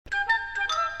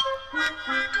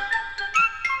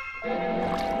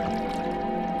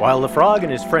While the frog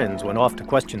and his friends went off to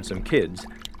question some kids,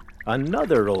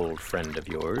 another old friend of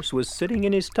yours was sitting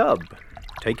in his tub,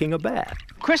 taking a bath.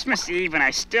 Christmas Eve, and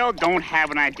I still don't have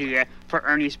an idea for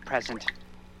Ernie's present.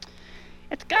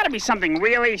 It's got to be something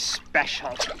really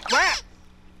special.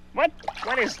 What?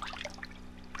 What is...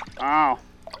 Oh,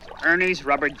 Ernie's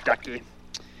rubber ducky.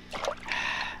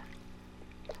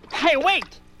 Hey,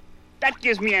 wait! That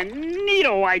gives me a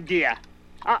neato idea.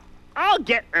 I'll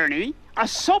get Ernie a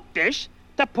soap dish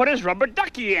to put his rubber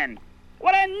ducky in.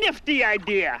 What a nifty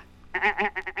idea.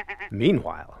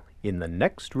 Meanwhile, in the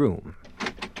next room...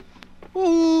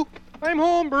 Ooh, I'm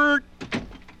home, Bert.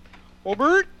 Oh,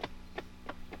 Bert?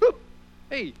 Ooh.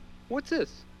 Hey, what's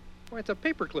this? Why, it's a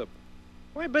paperclip.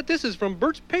 Why, I bet this is from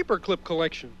Bert's paperclip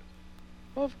collection.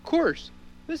 Of course.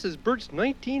 This is Bert's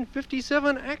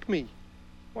 1957 Acme.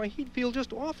 Why, he'd feel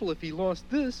just awful if he lost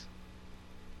this.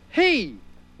 Hey,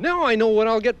 now I know what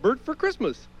I'll get Bert for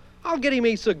Christmas. I'll get him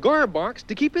a cigar box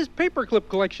to keep his paperclip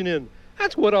collection in.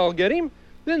 That's what I'll get him.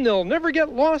 Then they'll never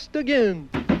get lost again.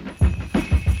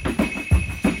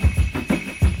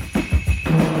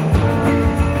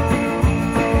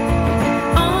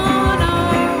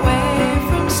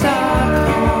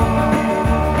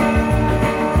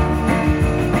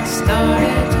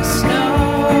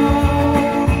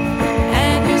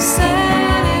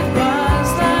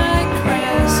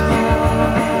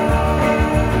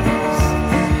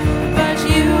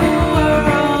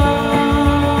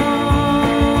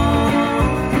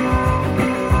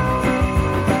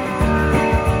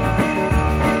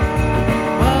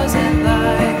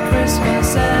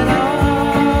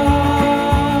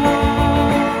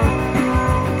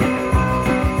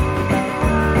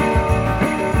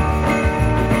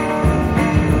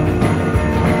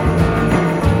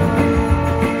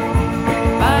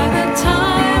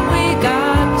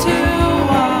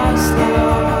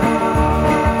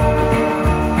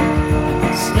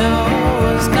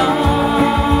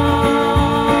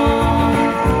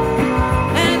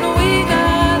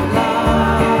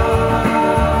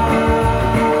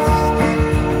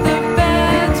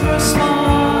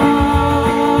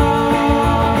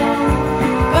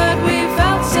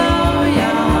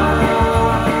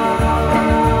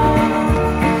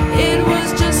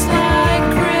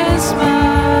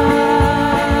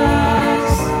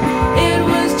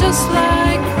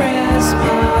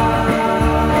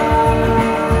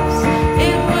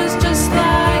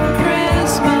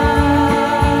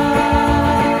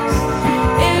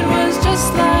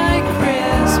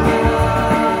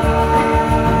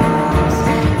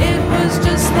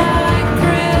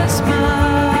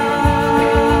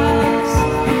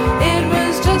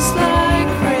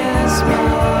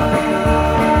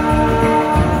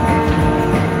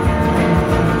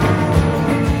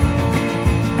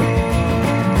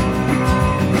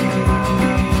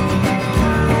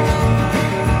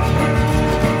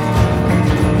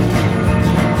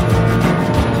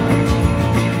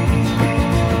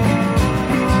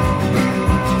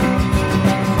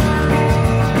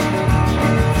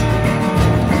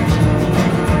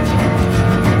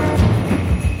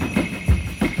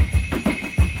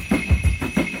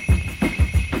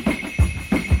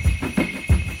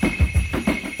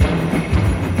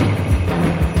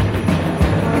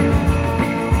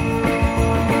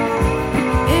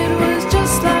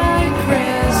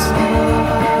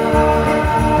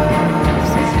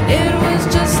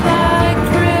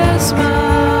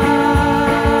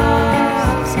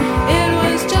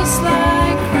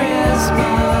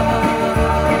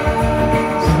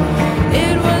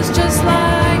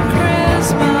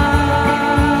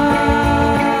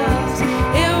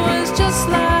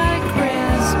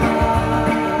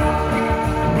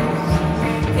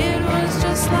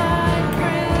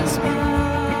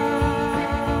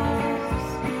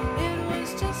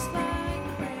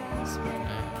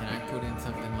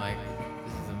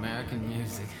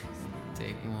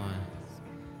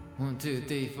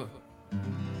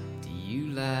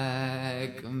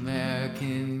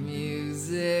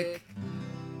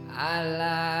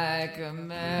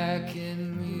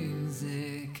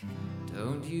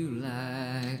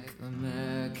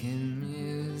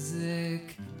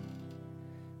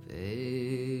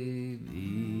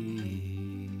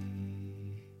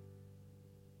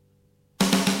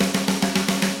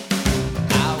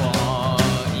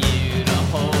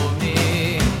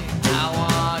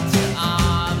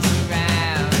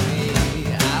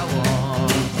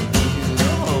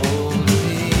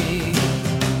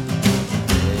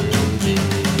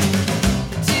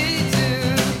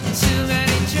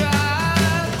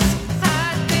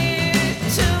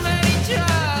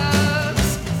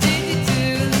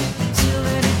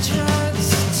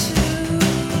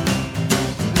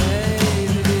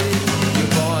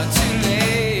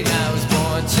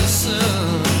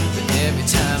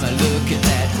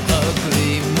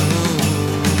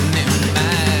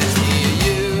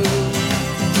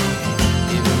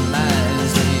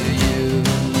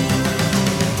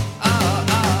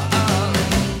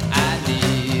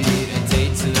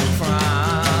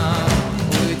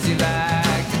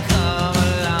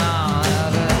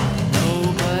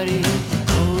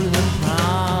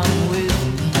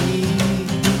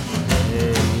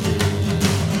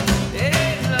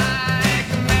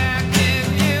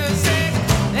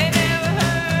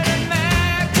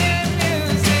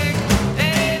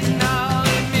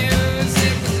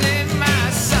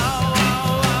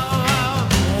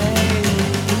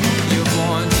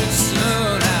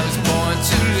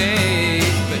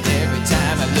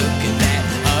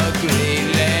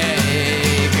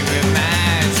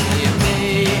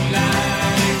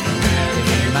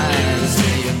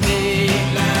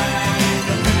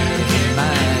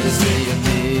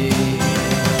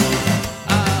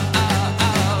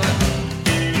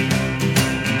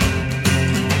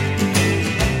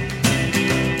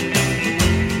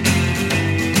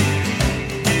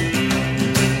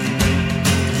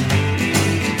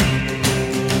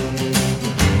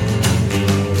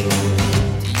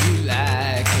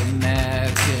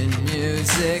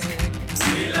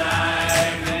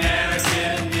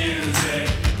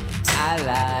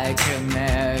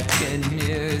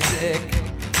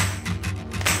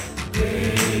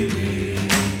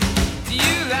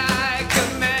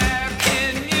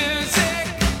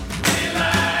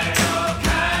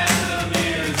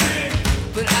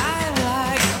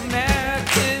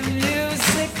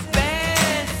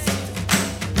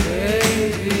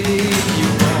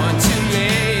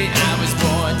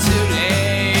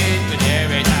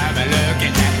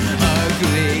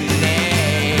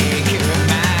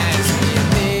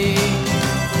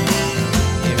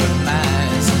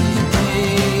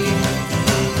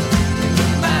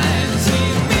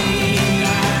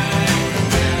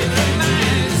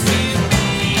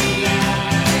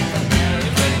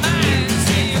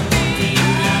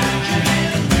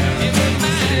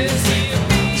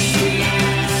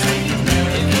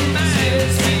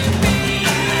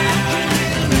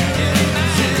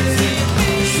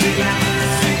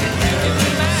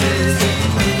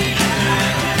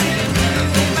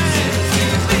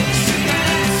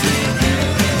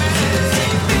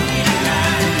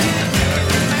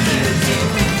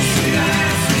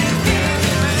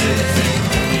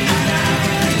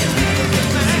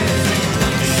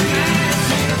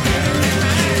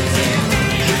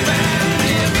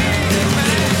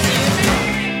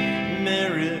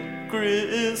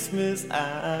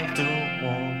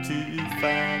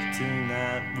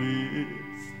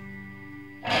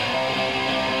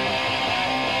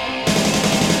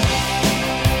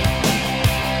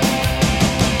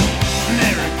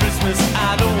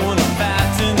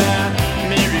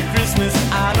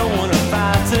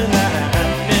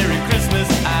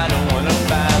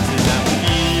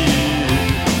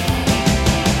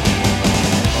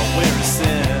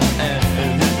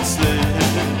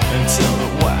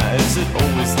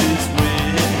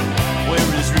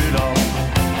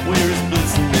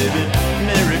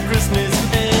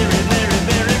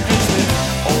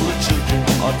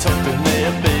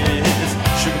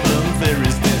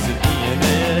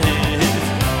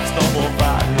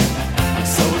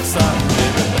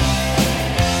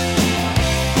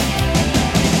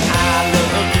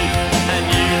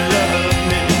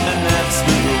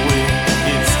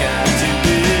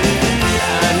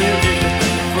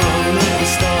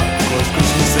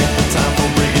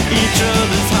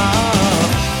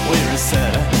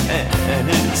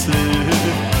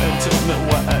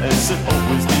 Christmas, it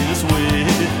always be this way.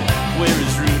 Where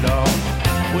is Rudolph?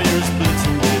 Where is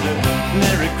Blitzen, baby?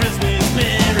 Merry Christmas,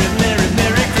 Merry, Merry,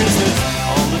 Merry Christmas.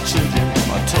 All the children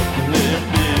are talking their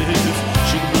biz.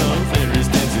 Sugar plum fairies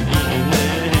dancing, eating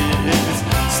eggs.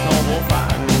 Snowball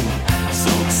fighting, so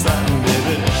exciting,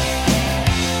 baby.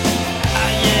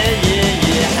 Ah, yeah, yeah,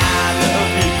 yeah, I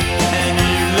love you, and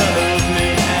you love me,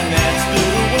 and that's the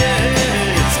way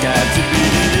it's got to be.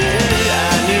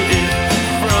 I knew it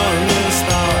from the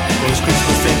start, 'cause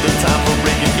Christmas ain't the time for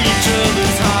breaking each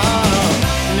other's heart.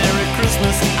 Merry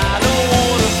Christmas, I don't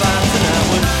want to fight tonight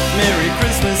with. Merry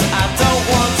Christmas, I don't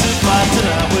want to fight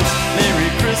tonight with. Merry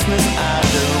Christmas, I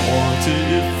don't want to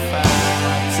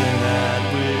fight tonight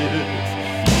with you.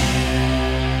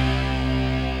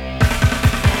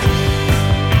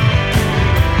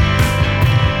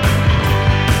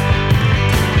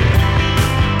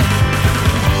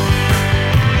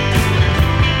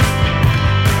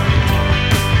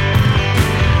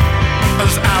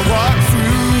 As I walk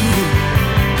through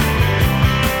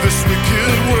this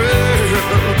wicked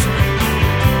world,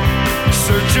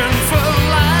 searching for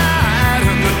light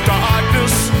in the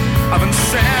darkness of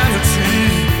insanity,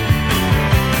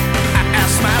 I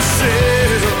ask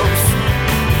myself,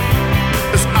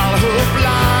 is all hope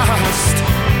lost?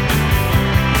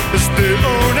 Is there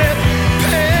only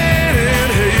pain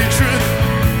and hatred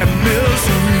and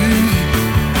misery?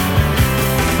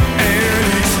 And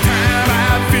each time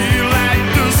I feel like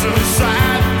this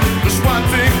inside, there's one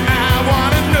thing I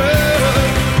wanna know.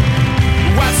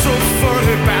 What's so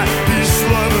funny about peace,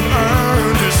 love, and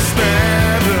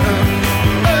understanding?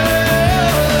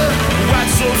 Oh,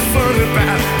 what's so funny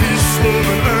about peace, love,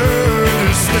 and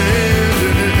understanding?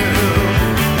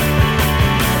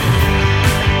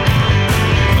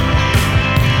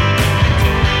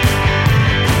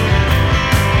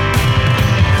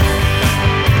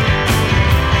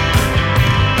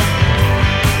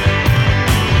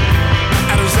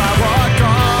 And as I walk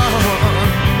on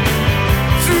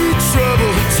through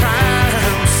troubled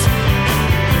times,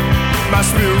 my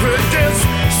spirit gets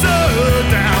so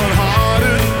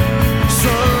downhearted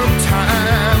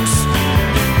sometimes.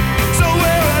 So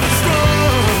where I'd have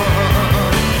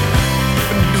strong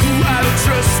and who I'd have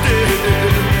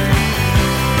trusted,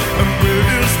 and where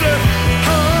is the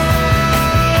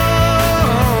harmony,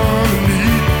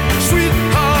 sweet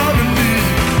harmony?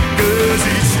 'Cause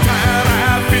each time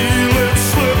I feel it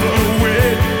slip away,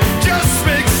 just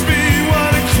makes me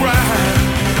wanna cry.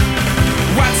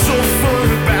 What's so fun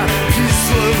about peace,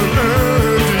 love, and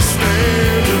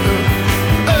understanding?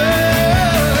 Oh,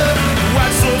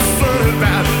 what's so fun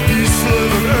about peace,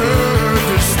 love, and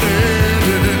understanding?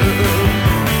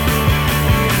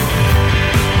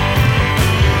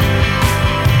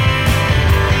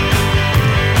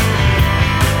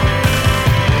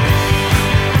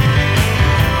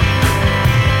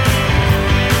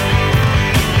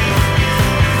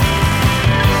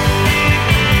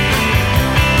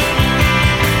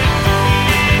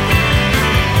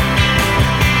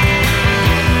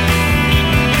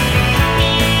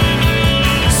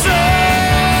 So,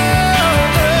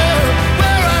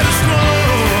 where I'd have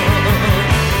strong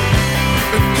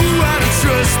and who I'd have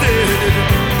trusted,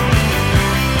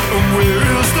 and where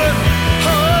is the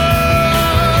harmony,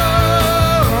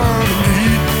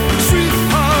 sweet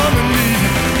harmony?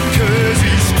 'Cause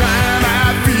each time I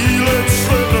feel it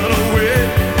slipping away,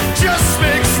 just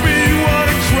makes me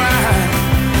wanna cry.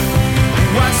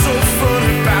 What's so fun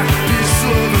about peace,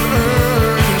 love, and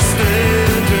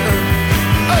understanding?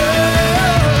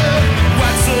 Oh,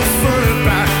 what's so fun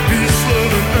about peace,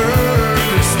 love, and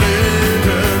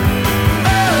understanding?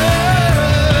 Oh,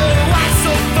 what's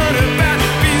so fun about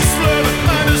peace, love, and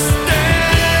understanding?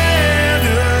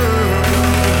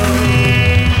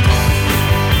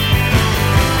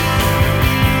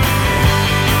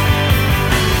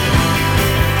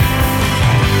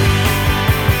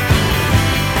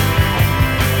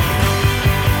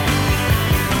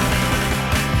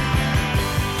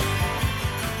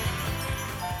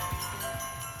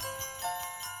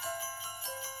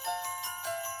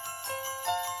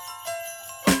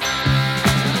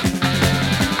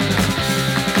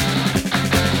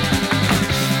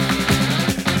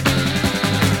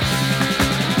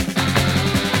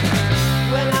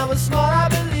 When I was small, I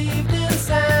believed in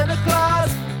Santa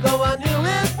Claus, though I knew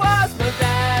it was my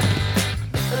dad.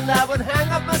 And I would hang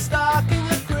up my stocking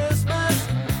at Christmas,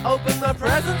 open my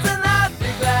presents, and I'd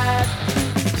be glad.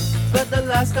 But the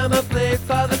last time I played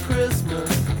Father Christmas,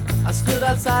 I stood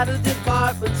outside a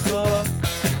department store.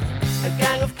 A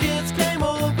gang of kids came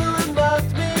over and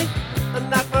mugged me and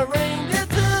knocked my reindeer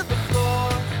to the floor.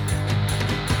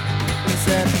 And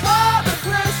said, Father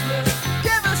Christmas,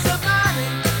 give us some money.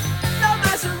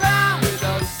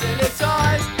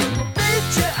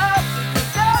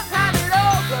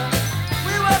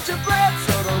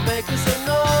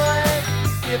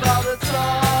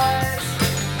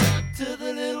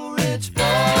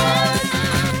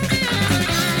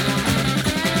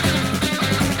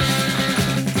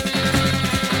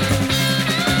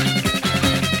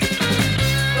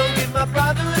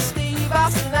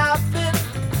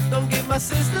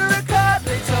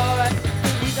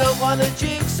 want a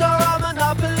jigsaw or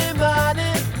Monopoly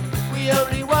money. We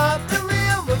only want the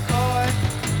real McCoy.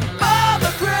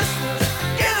 Father Christmas,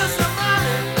 give us some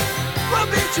money. We'll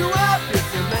beat you up if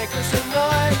you make us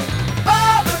annoyed.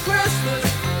 Father Christmas,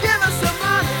 give us some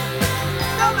money.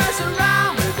 Don't mess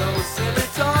around with those silly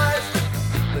toys.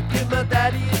 But give my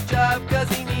daddy a job cause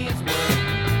he needs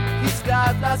one. He's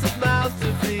got lots of mouths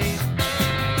to feed.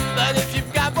 But if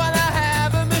you've got one, I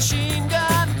have a machine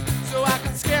gun, so I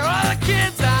can scare all the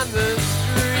kids on the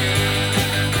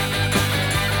street.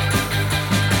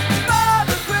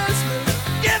 Father Christmas,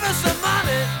 give us some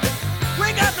money. We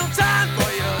got no time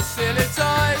for your silly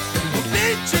toys. We'll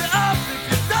beat you up if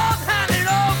you don't hand it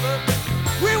over.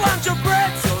 We want your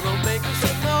bread, so don't make us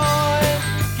annoyed.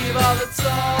 Give all the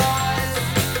toys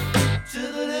to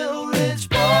the little rich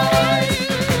boys.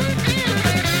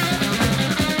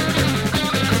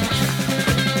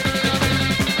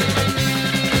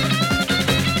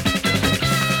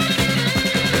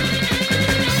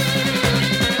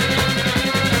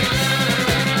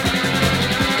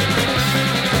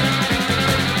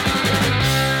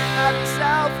 Have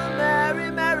yourself a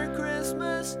merry, merry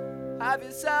Christmas. Have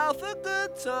yourself a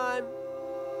good time.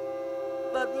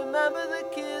 But remember the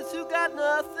kids who got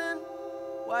nothing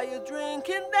while you're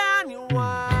drinking down your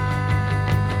wine.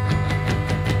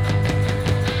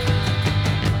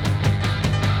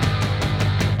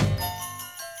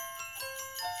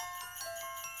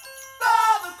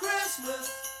 Father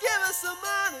Christmas, give us some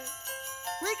money.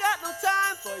 We got no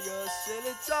time for your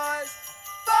silly toys.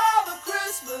 Father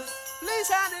Christmas, please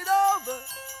hand it over.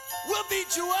 We'll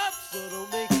beat you up, so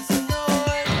don't make us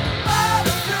annoyed.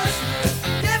 Father Christmas,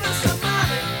 give us some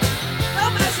money.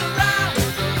 Don't mess around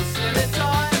with those silly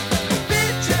toys.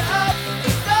 Beat you up,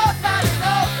 don't hand it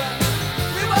over.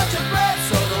 We want your bread,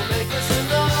 so don't make us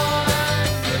annoyed.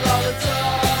 Give all the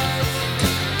toys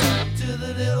to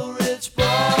the little rich boy.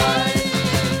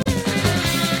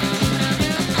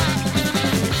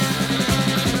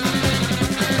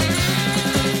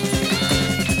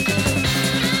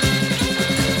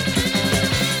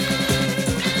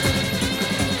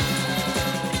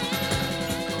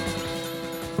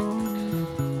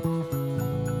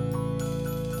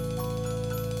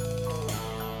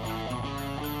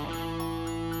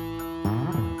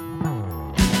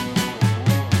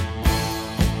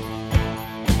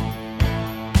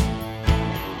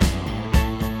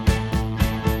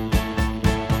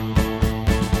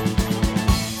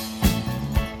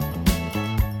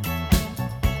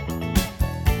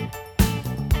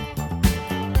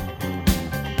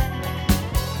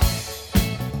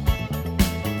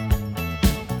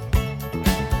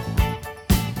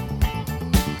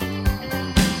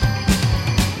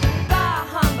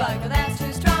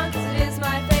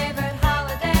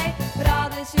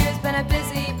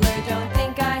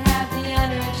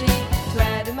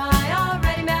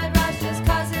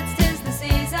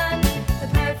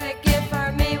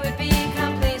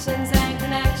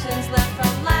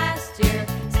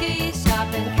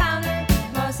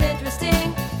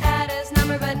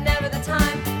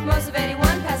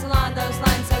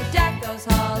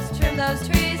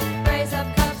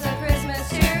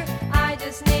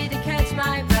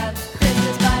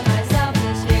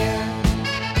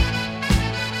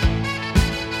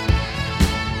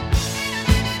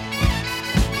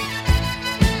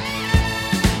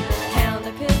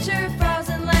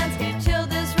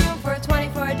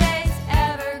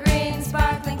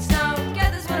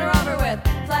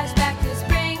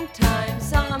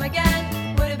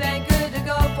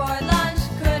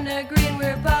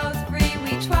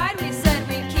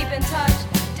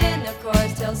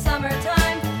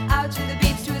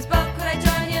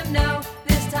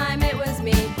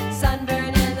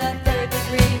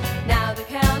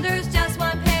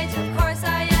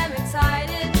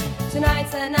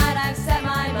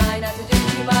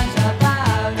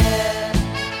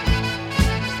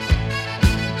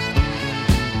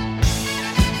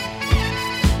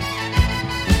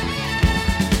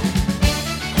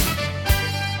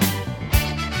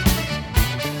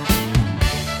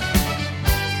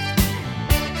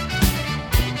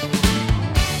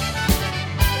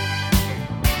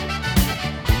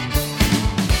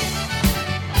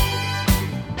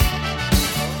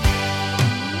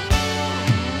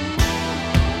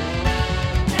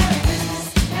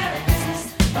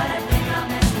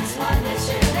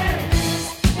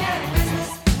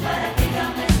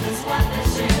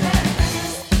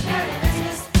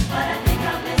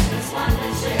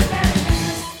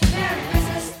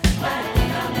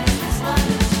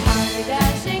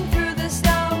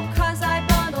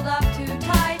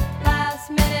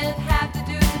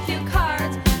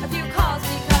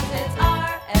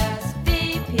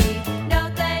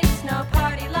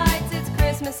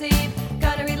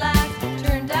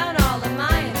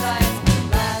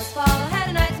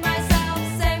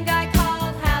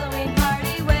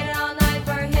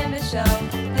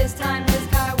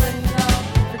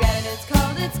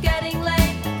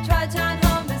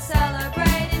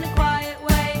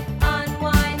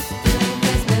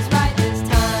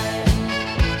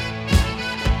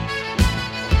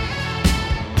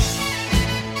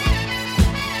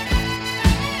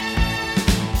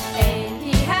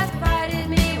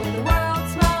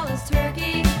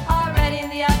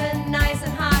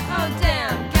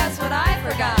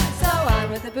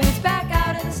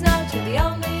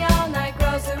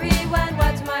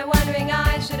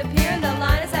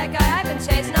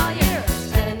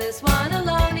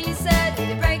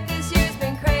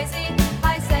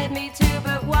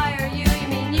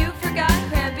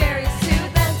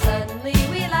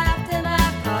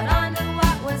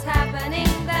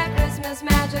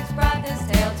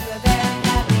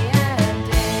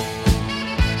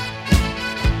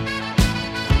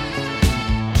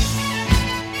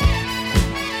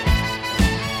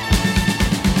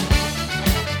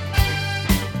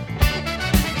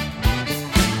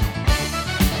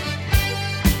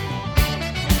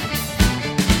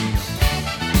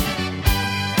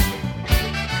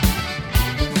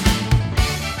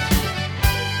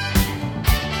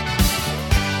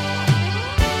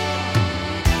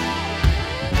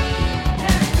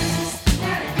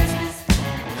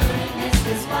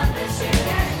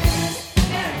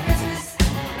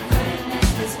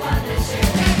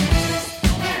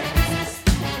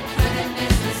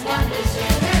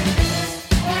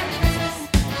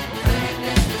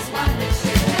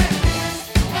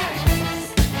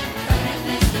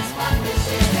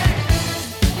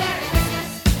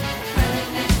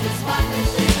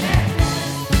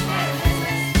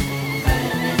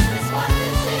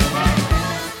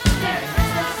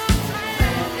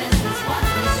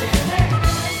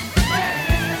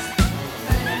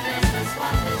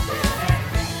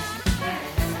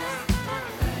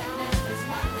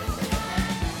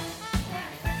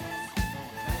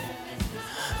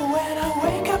 When I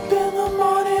wake up in the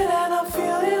morning and I'm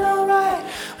feeling alright.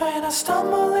 When I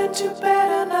stumble into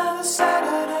bed another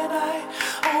Saturday night.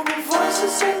 All the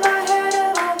voices in my head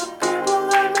and all the people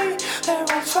I meet, they're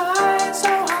all trying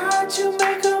so hard to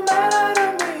make a man out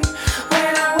of me.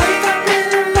 When I wake up in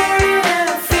the morning and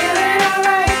I'm feeling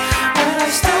alright. When I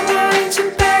stumble into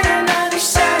bed another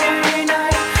Saturday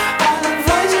night. All the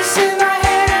voices in my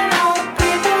head and all the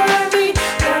people I meet,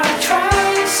 they're all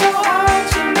trying so hard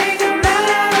to make a man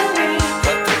out of me.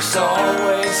 But there's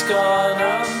always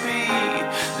gonna be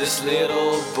this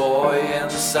little boy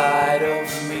inside of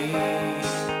me.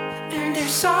 And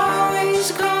there's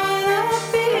always gonna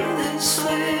be this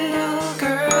little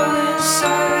girl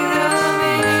inside of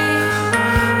me.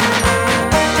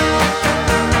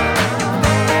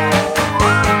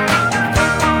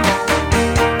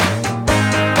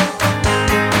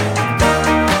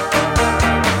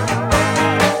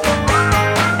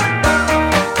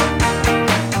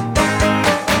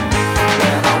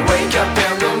 When I wake up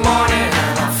in the morning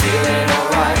and I'm feeling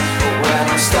alright. When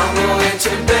I stumble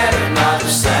into bed another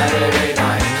Saturday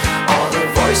night. All the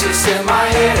voices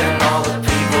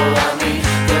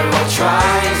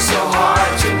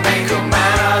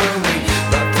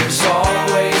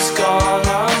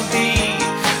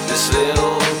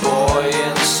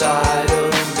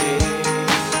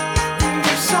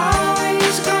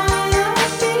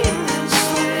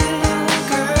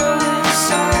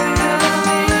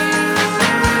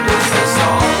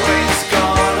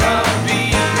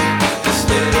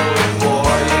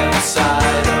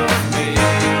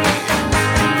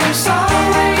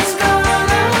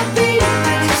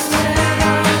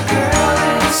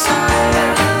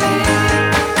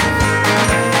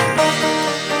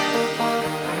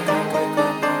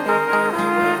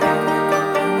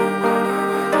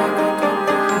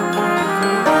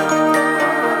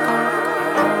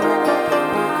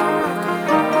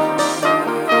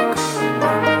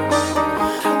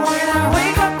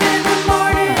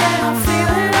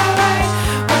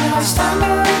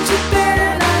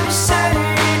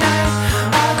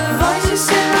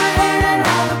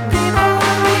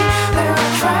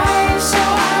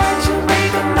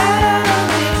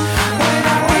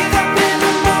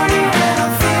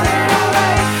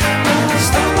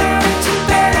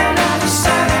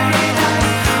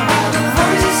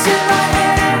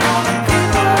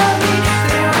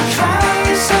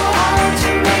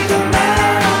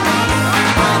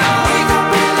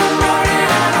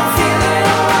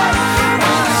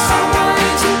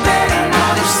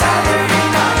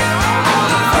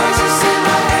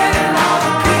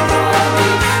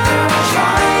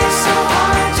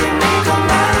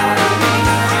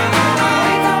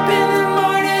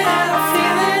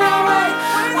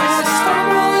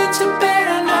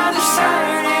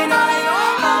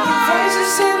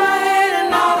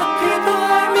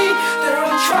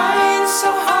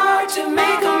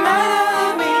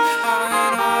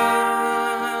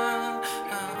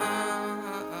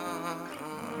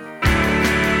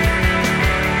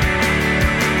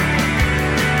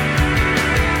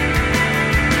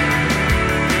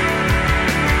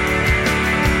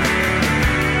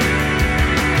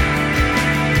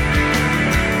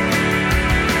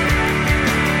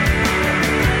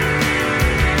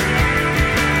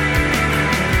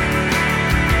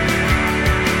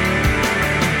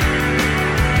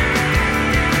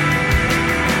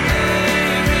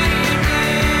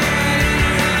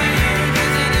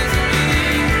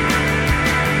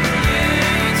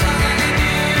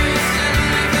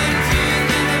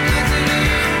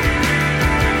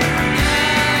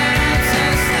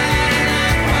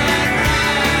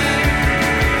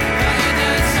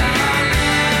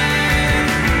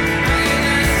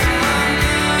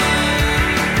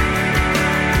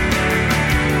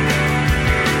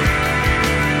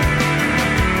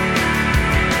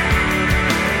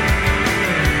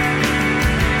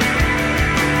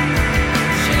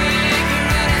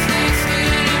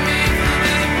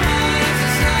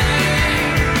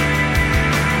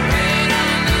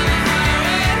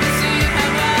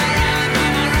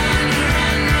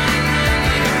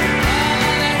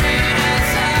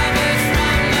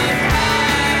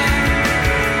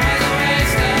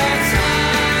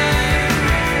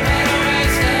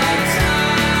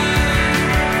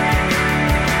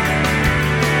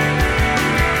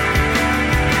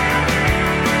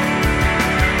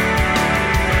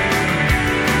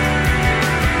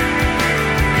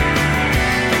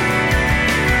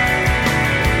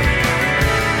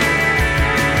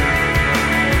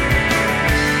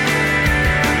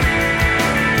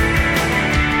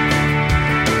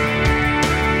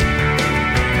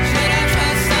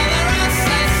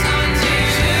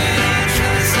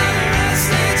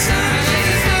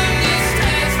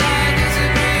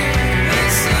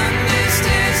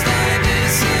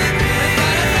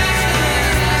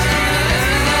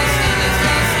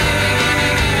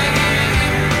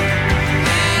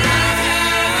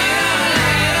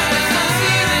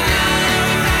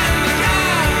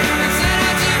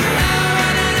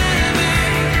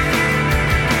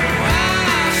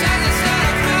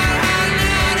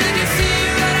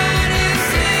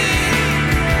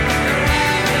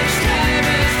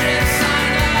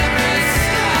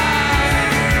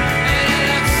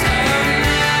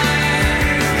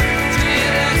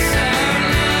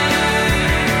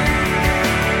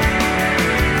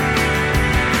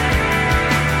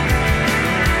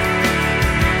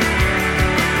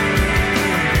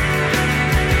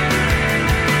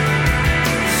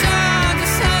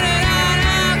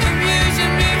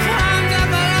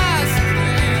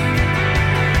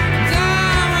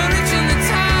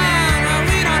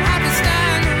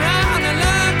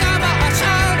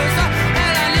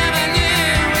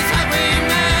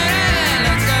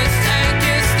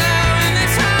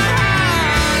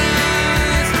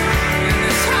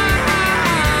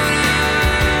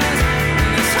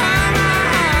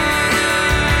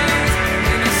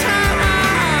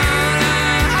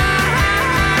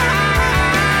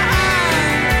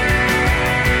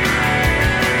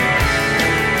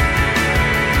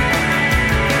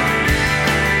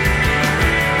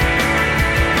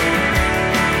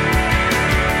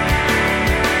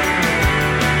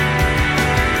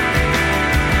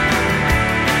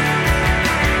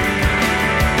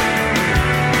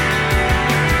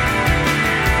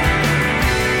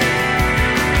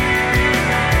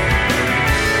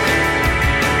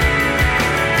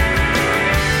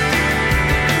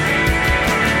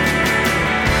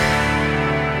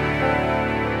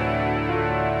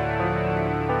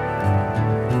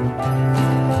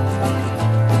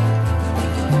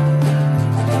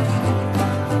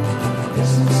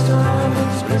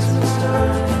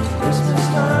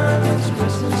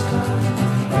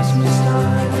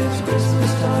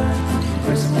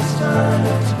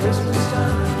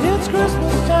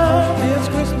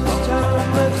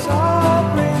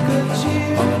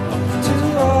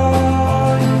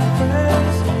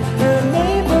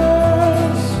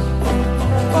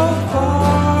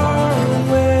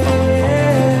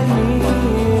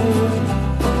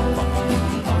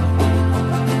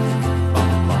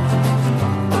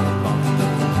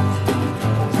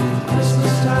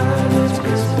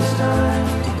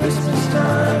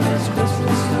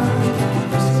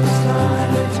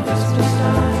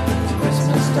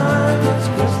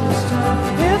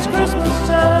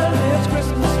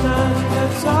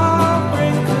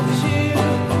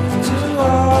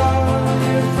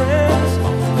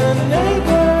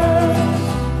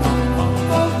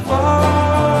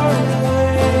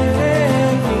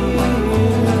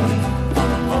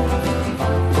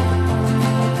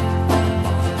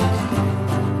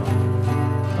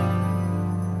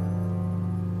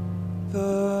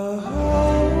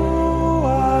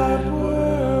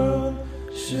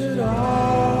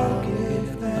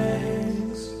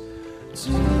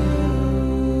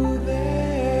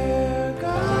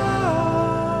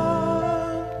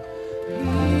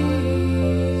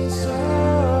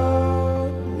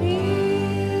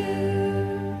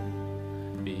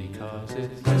 'cause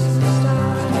it's Christmas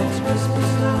time, it's Christmas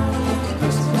time,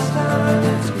 Christmas time,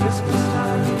 it's Christmas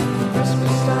time,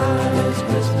 Christmas time, it's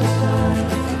Christmas time,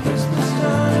 Christmas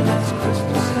time, it's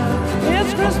Christmas time,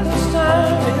 it's Christmas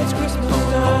time, it's Christmas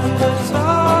time, let's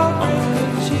all bring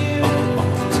good cheer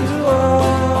to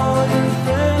all your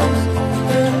friends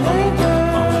and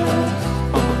neighbors,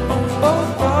 both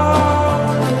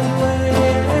far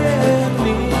away and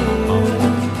near,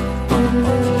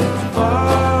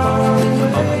 far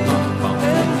away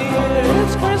and near.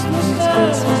 It's Christmas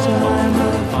time,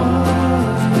 far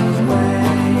away.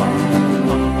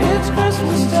 It's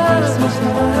Christmas time,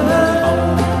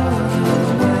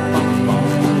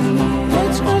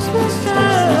 It's Christmas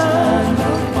time,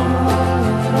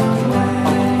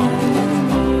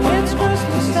 It's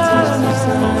Christmas time,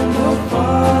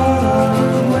 far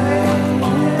away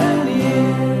and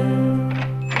near.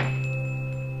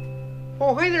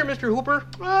 Oh, hi there, Mr. Hooper.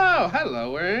 Oh,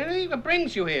 hello, Ernie. What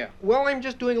brings you here? Well, I'm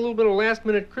just doing a little bit of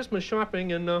last-minute Christmas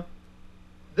shopping, and,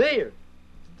 there.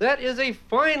 That is a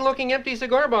fine-looking empty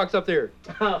cigar box up there.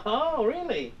 Oh,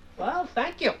 really? Well,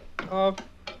 thank you. Well,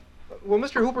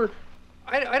 Mr. Hooper,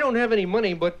 I don't have any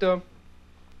money, but,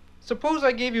 suppose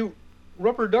I gave you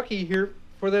Rubber Ducky here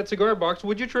for that cigar box.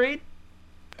 Would you trade?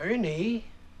 Ernie,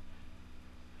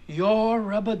 you're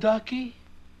Rubber Ducky?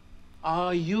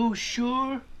 Are you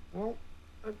sure? Well,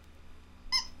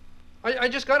 I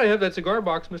just gotta have that cigar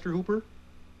box, Mr. Hooper.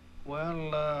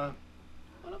 Well,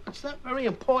 if it's not very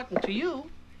important to you,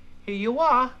 here you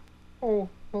are. Oh,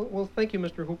 well, thank you,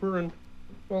 Mr. Hooper, and,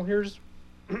 well, here's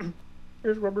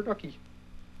Rubber Ducky.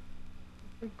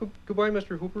 Goodbye,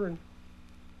 Mr. Hooper, and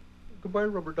goodbye,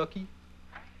 Rubber Ducky.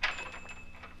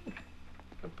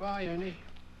 Goodbye, Ernie.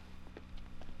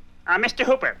 Mr.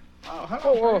 Hooper. Oh,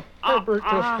 hello. Hi, Bert.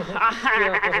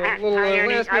 Hi,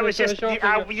 Ernie. Last I was minute, just,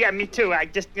 shopping. yeah, me too. I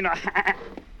just, Mr.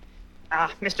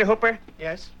 Hooper?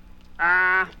 Yes?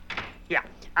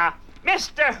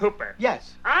 Mr. Hooper.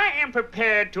 Yes. I am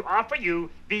prepared to offer you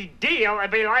the deal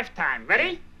of a lifetime.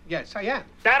 Ready? Yes, I am.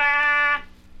 Ta-da!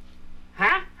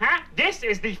 This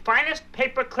is the finest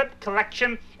paperclip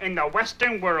collection in the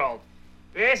Western world.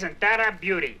 Isn't that a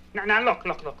beauty? Now look.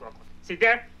 See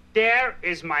there? There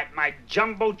is my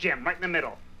jumbo gem right in the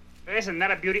middle. Isn't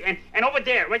that a beauty? And over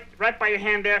there, right by your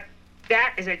hand there,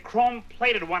 that is a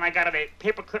chrome-plated one I got at a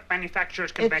paperclip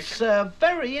manufacturer's convention. It's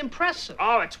very impressive.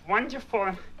 Oh, it's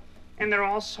wonderful. And they're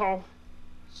all so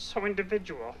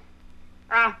individual.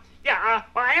 Well,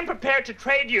 I am prepared to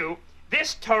trade you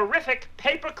this terrific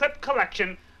paperclip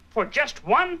collection for just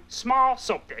one small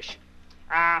soap dish.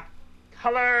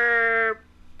 Color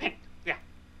pink, yeah.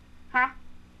 Huh?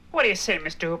 What do you say,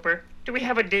 Mr. Hooper? Do we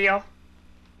have a deal?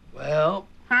 Well,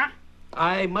 Huh?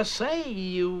 I must say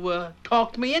you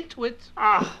talked me into it.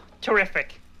 Oh,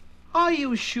 terrific. Are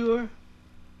you sure?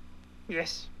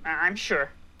 Yes, I'm sure.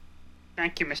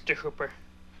 Thank you, Mr. Hooper.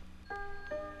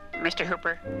 Mr.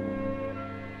 Hooper,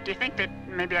 do you think that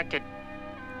maybe I could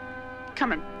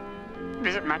come and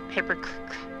visit my paper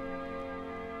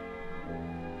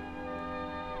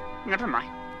Never mind.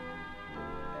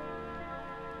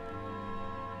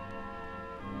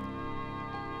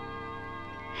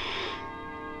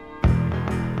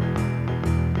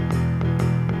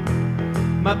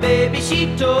 My baby,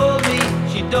 she told me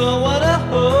she don't wanna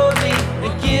hold me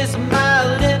and kiss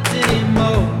my lips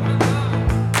anymore.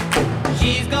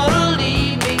 She's gonna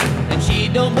leave me and she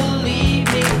don't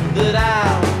believe me that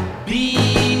I'll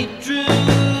be true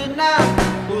now.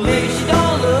 Well, maybe she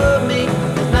don't love me,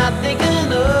 not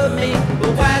thinking of me,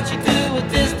 but why'd she do it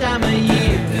this time of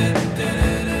year?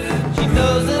 She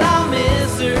knows that I'll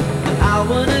miss her, and I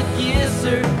wanna kiss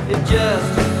her if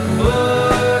just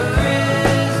for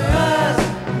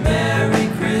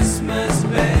Christmas,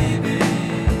 baby.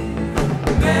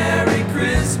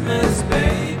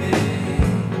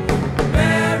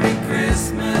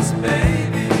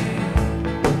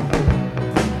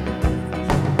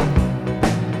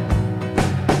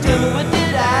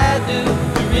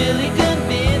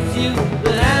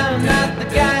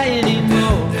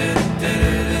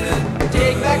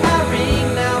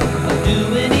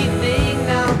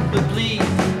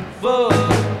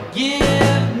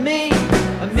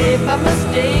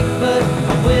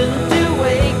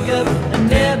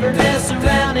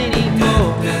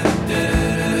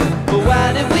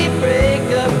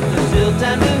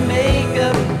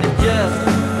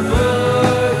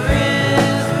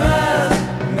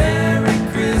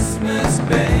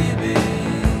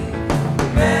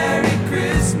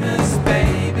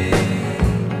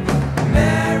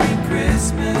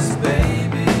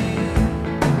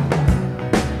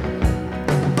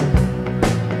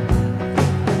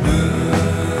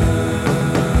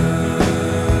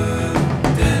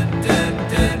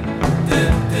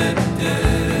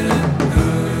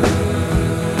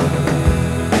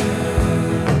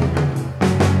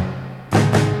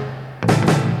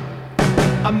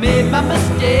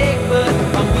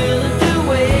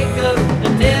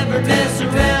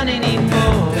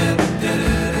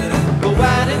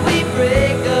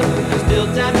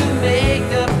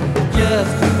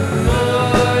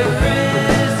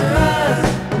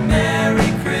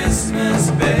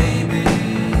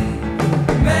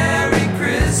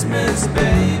 Christmas,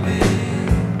 baby.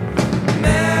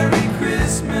 Merry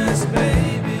Christmas,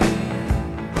 baby.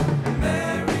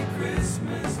 Merry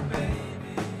Christmas,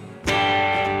 baby.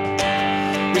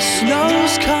 The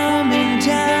snow's coming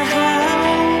down.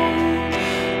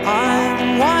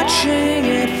 I'm watching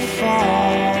it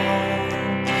fall.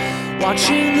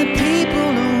 Watching the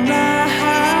people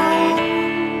around.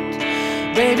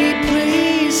 Baby,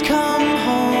 please come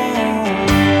home.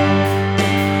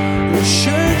 The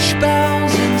church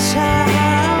bells in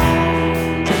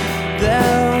town,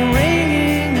 they're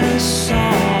ringing a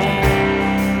song.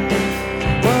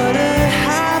 What a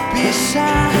happy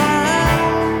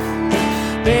sound.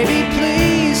 Baby,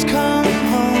 please come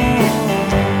home.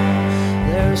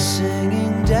 They're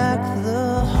singing Deck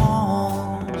the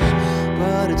Halls,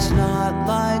 but it's not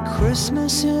like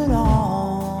Christmas at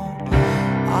all.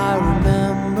 I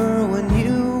remember when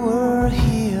you were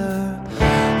here,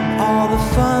 and all the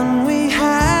fun we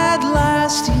had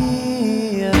last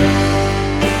year.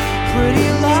 Pretty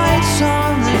lights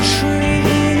on the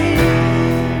tree,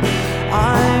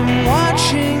 I'm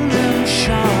watching them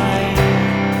shine.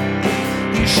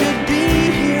 You should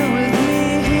be here with me.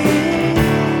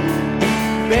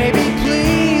 Baby,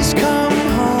 please come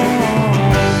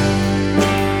home.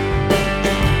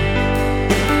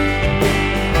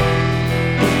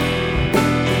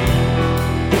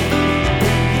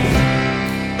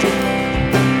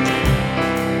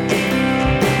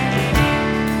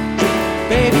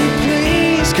 Baby,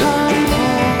 please come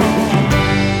home.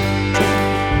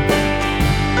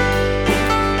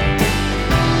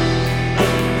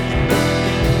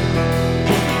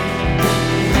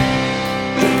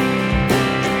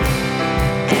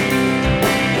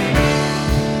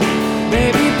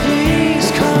 Baby,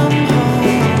 please come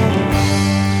home.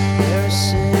 They're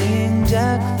singing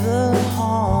Deck the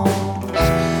Halls,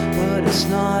 but it's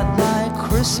not like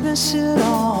Christmas at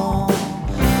all.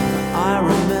 I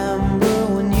remember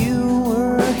when you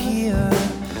were here,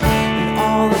 and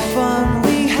all the fun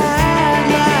we had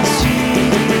last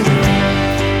year.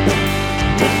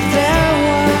 If there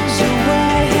was a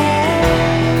way,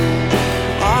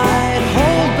 I'd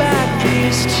hold back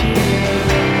these tears.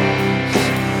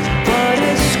 But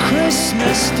it's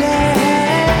Christmas Day.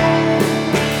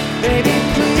 Baby,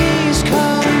 please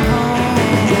come home.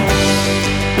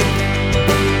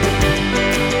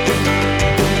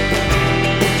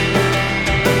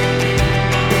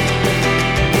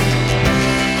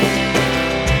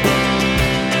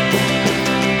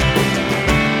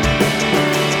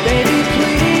 Baby,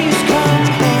 please come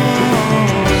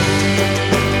home.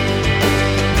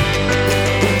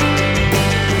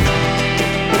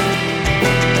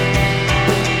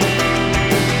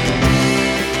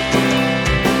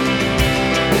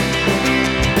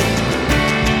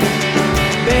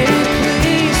 Baby,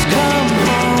 please come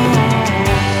home.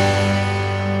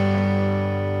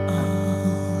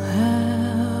 I'll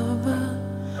have a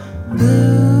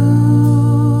blue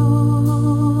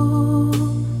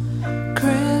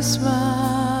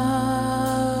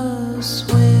Christmas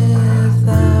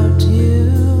without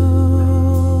you.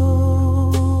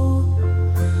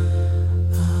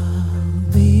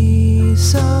 I'll be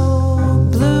so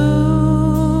blue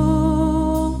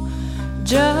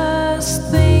just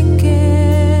thinking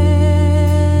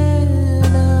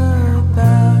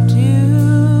about you.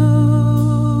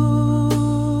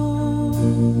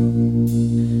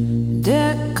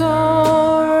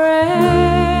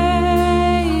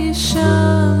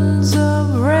 Decorations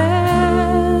of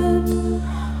red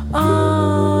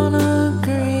on a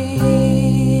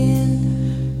green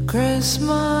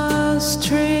Christmas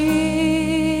tree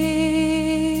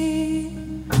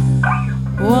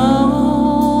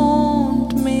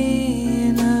won't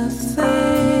mean a thing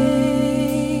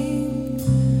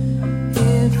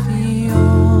if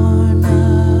you're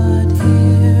not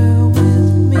here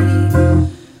with me.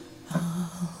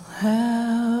 I'll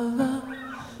have a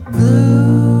blue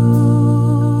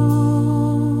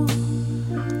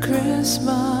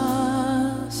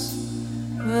Christmas,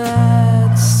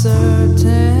 that's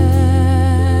certain.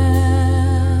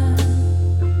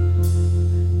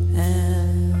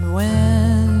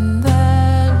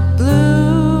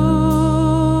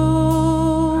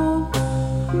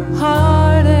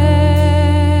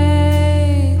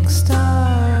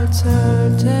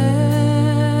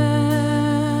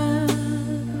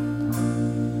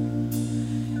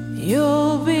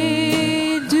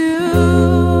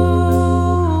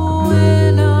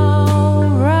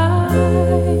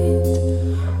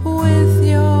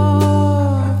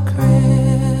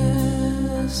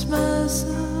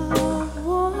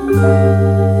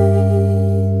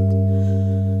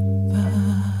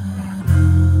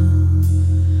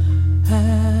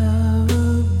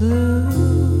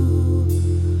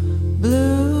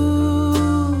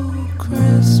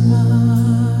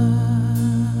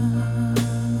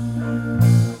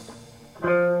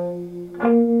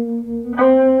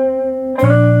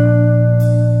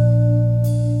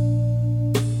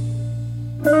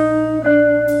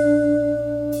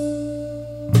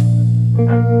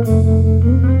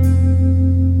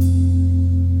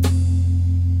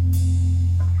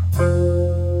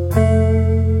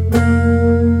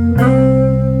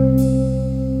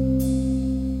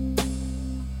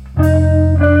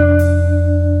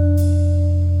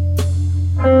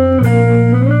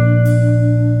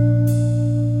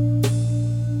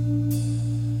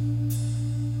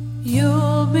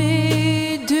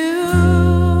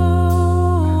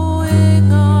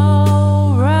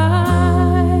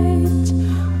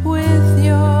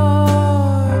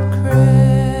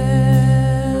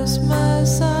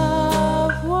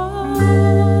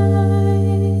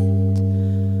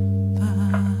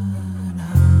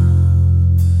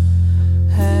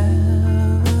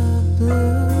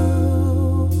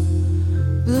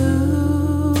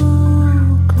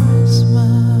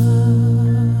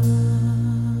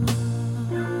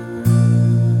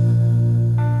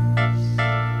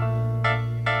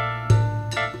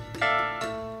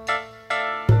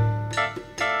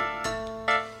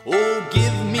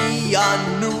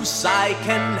 lights I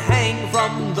can hang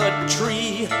from the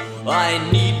tree. I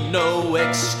need no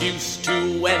excuse to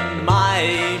end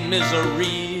my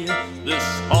misery. This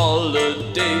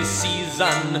holiday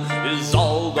season is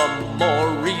all the more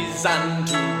reason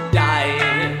to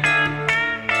die.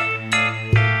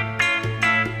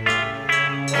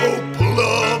 Oh, pull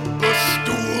up a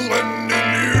stool and an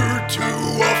ear to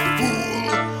a fool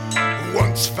who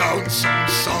once found some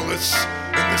solace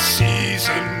in the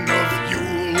season of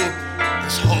Yule.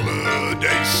 This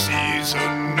holiday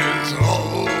season is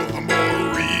all the more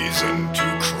reason to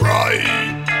cry.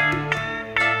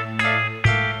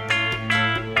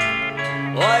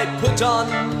 I put on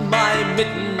my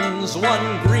mittens,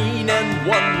 one green and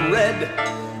one red,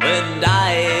 and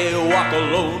I walk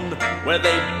alone where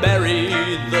they bury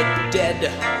the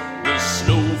dead. The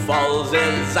snow falls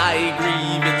as I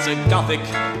grieve. It's a gothic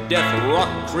death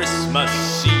rock Christmas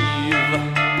Eve.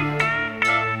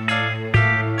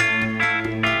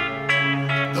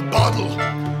 The bottle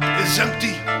is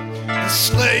empty, the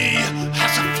sleigh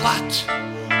has a flat.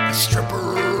 The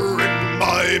stripper in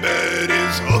my bed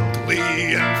is ugly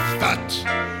and fat.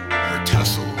 Her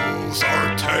tassels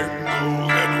are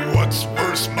tangled, and what's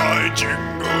worse, my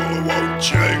jingle won't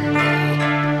jangle.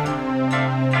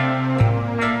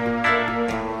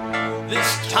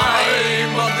 This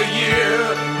time of the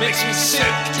year makes me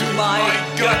sick to my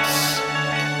guts.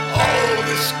 All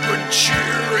this good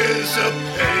cheer is a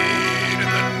pain in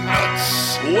the nuts.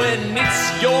 When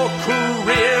it's your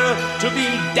career to be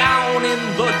down in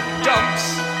the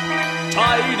dumps,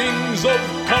 tidings of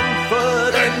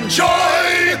comfort and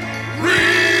joy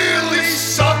really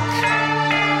suck.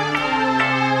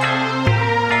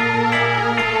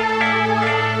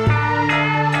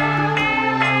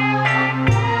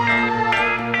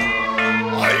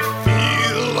 I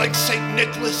feel like St.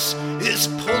 Nicholas is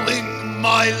pulling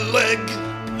my leg.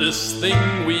 This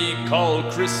thing we call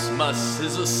Christmas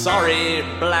is a sorry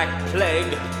black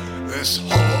plague. This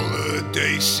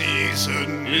holiday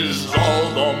season is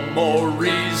all the more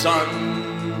reason.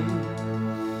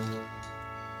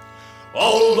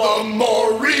 All the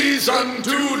more reason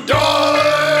to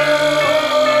die.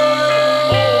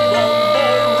 All the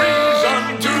more reason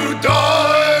to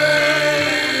die.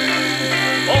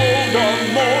 All the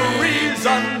more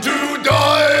reason to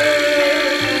die.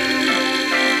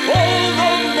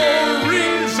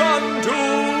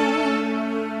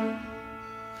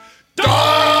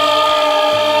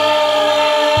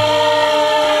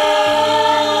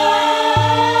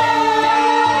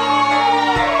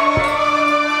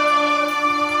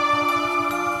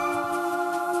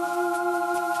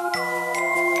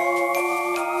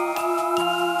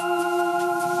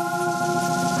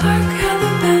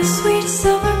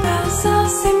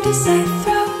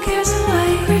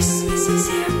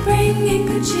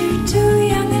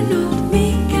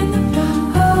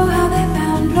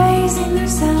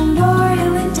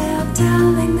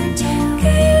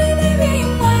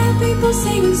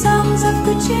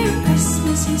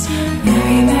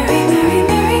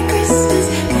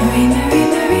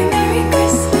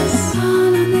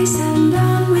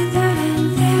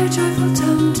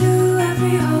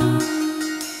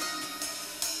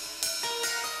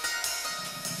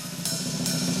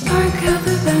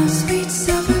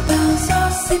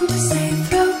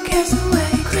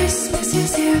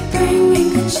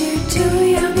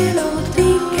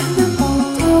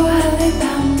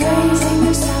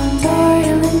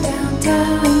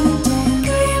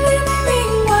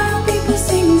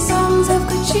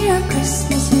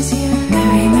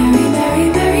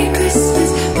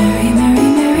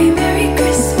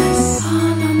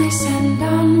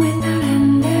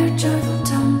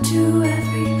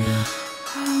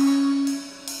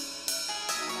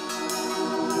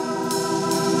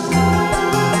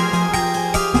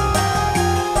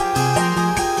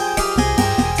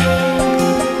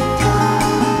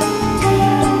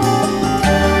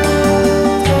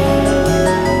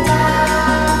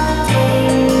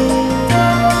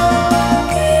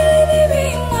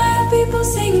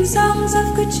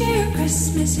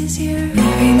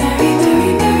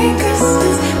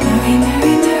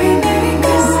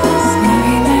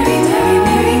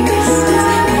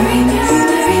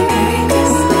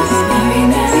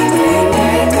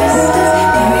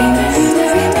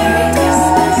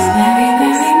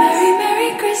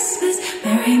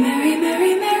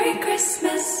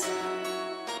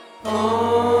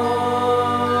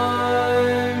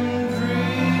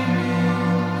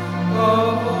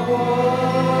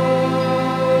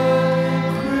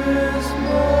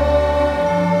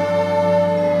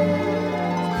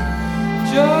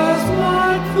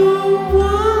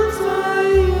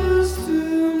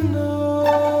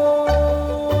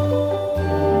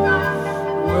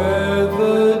 Where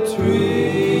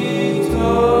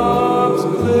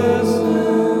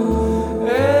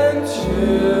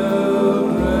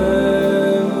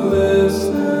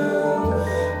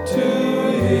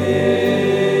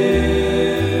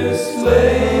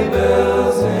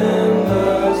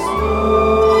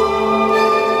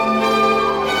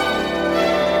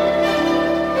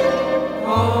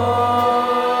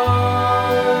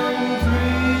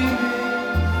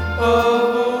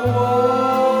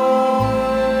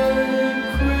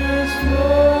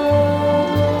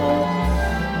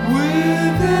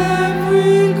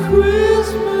Every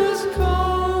Christmas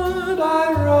card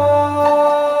I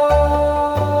write,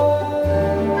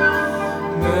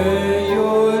 may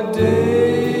your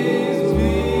days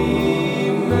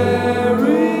be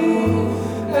merry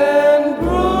and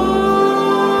bright,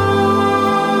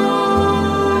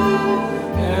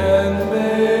 and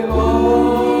may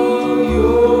all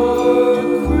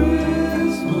your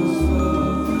Christmases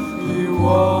be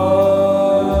white.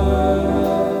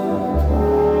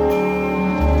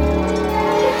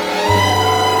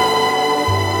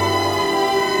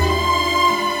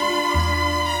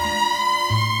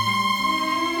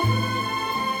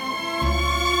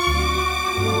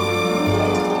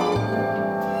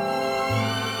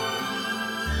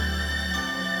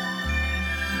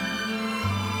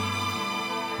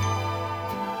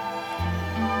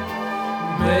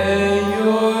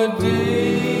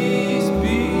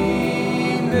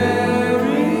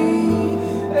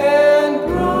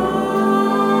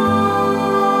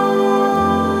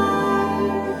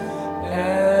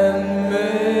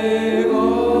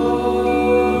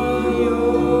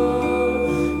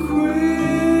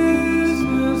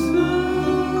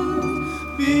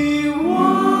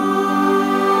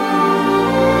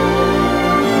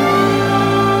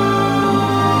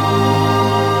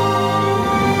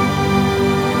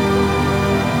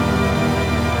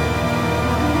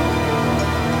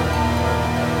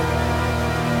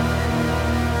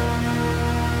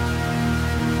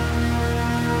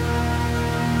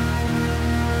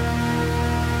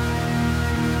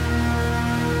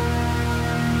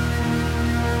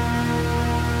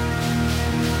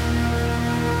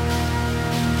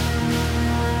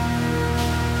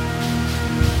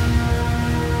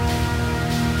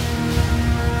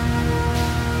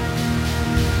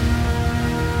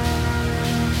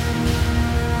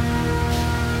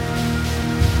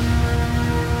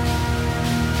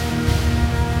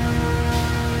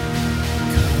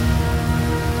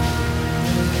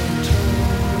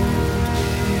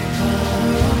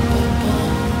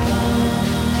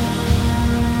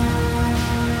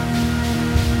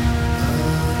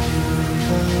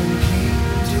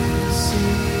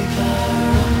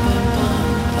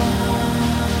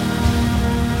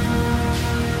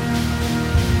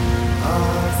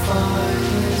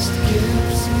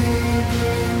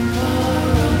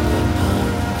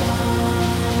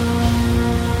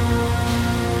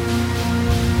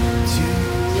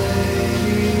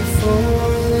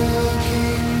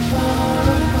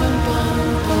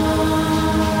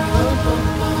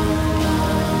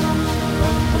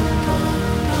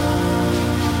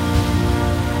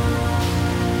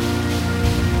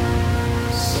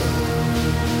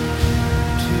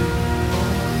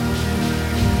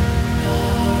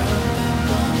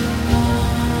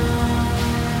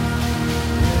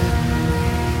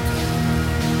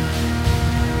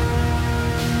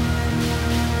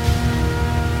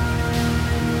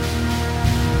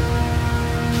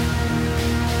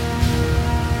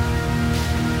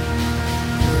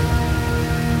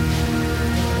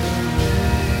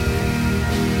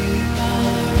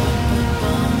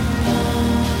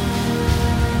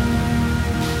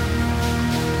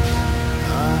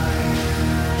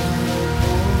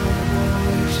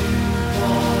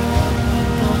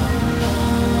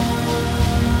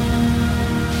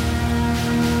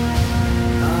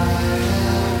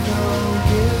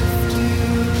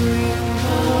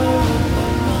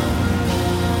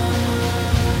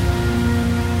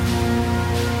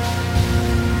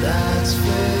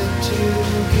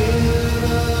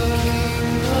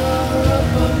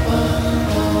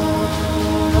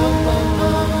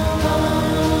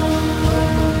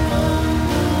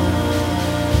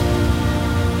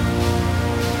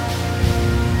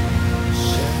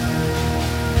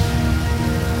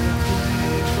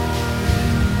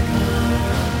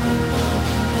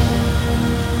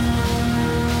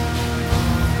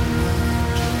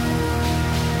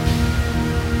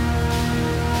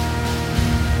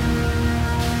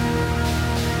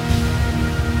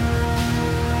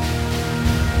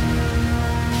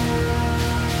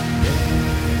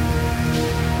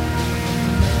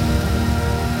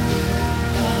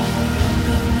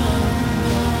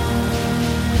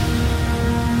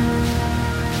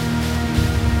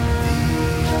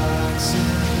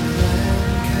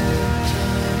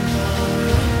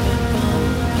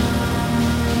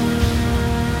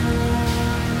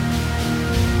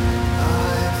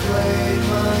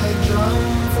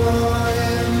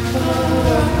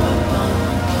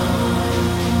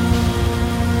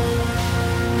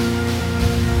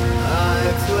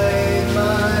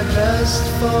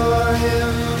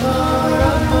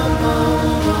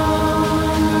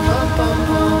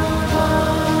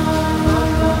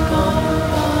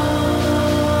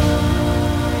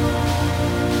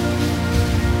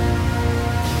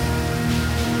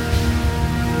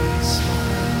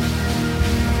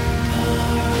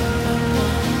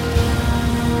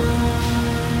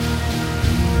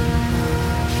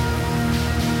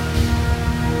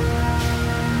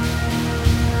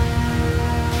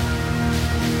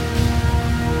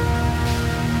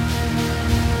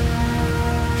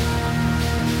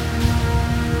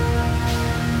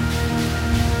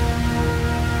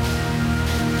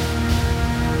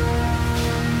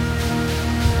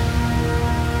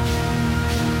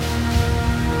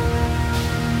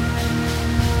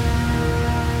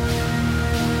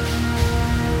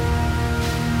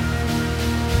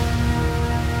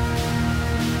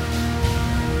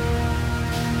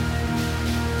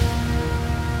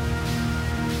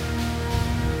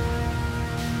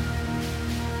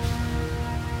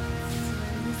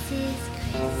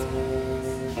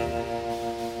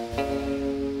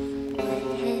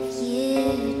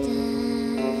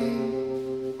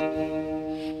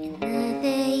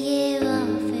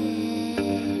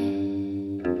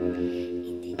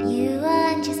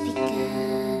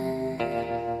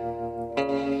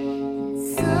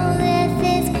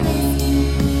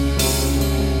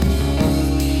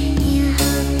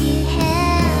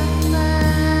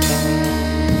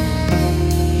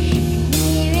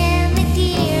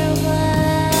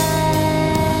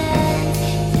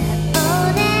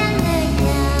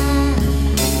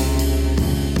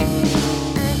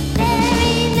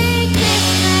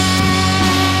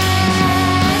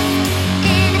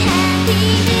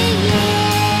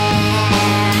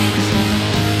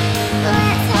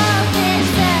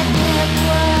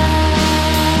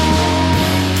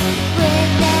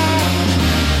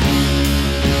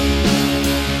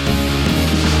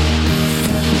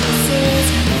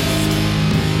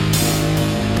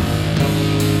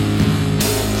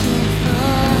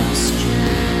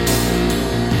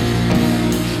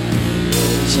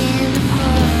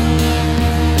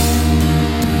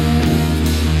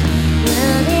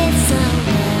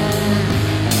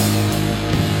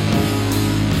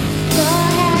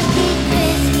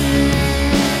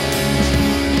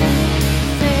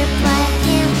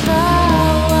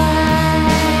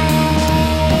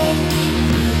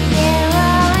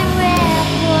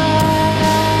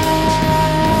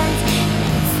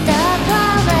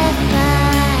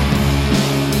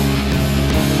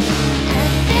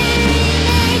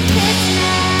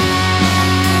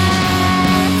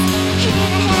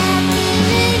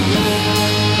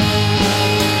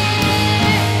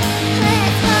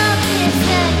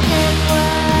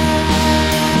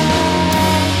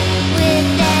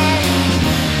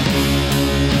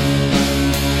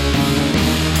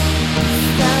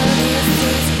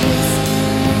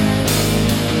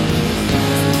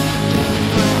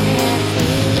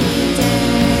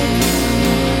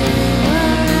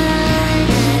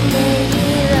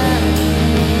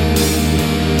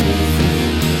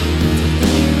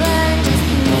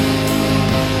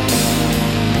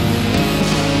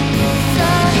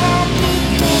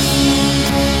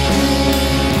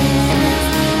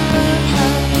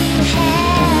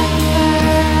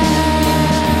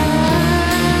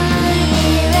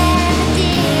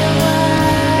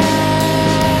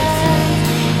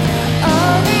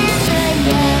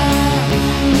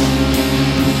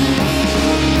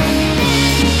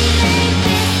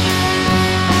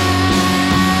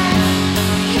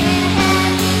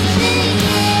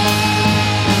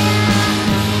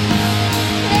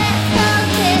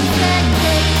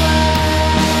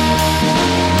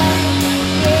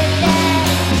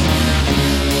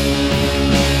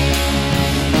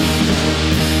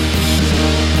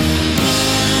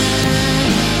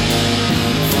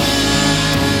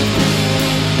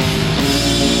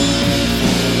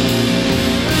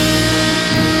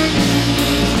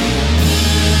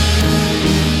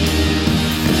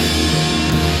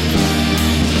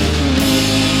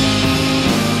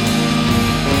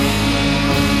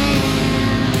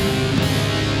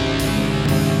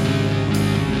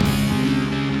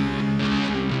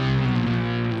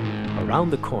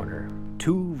 Around the corner,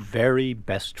 two very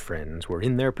best friends were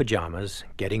in their pajamas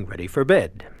getting ready for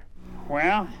bed.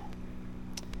 Well,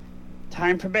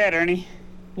 time for bed, Ernie.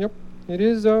 Yep, it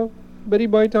is, beddy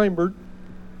by time, Bert.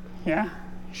 Yeah,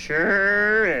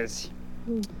 sure is.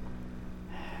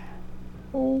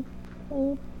 Oh,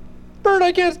 Bert,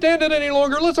 I can't stand it any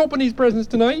longer. Let's open these presents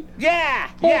tonight. Yeah,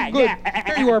 Oh, yeah, good. yeah.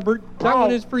 Here you are, Bert. That one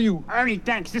is for you. Ernie,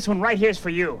 thanks. This one right here is for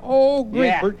you. Oh, great,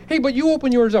 Yeah. Bert. Hey, but you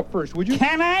open yours up first, would you?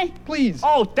 Can I? Please.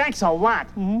 Oh, thanks a lot.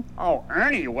 Mm-hmm. Oh,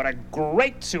 Ernie, what a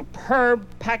great, superb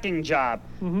packing job.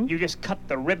 Mm-hmm. You just cut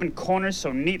the ribbon corners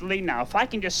so neatly. Now, if I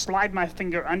can just slide my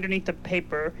finger underneath the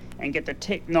paper and get the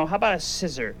tape. No, how about a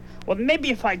scissor? Well,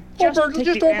 maybe if I just Bert, take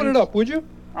just the open ends- it up, would you?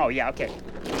 Oh, yeah, okay.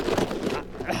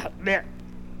 There.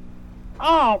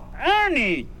 Oh,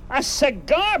 Ernie, a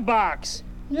cigar box.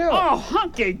 Yeah. Oh,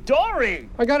 hunky-dory.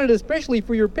 I got it especially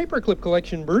for your paperclip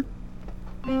collection, Bert.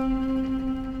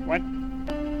 What?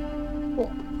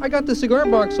 Well, I got the cigar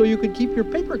box so you could keep your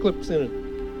paperclips in it.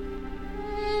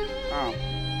 Oh.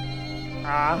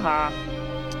 Uh-huh.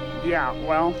 Yeah,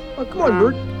 well. Oh, come on,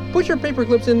 Bert. Put your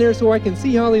paperclips in there so I can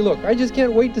see how they look. I just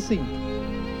can't wait to see.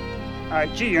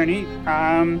 Gee, Ernie,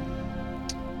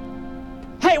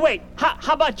 Hey, wait,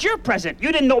 how about your present?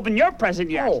 You didn't open your present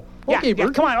yet. Oh, okay, yeah,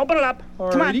 Bert. come on, open it up.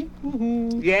 Alrighty. Come on.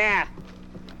 Mm-hmm. Yeah.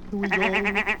 Here we go.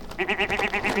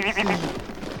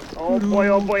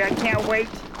 Oh boy, I can't wait.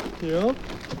 Yeah.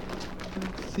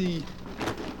 Let's see.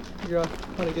 Figure out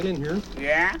how to get in here.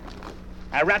 Yeah?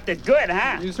 I wrapped it good,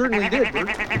 huh? You certainly did,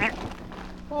 Bert.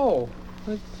 Oh,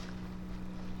 that's...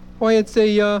 Why, it's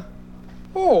a,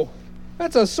 Oh,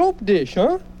 that's a soap dish,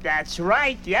 huh? That's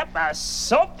right, yep, a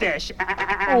soap dish.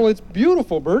 Oh, it's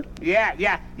beautiful, Bert.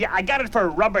 Yeah, I got it for a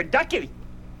rubber ducky.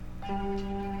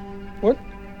 What?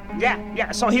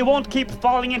 Yeah, so he won't keep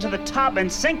falling into the tub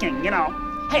and sinking, you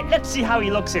know. Hey, let's see how he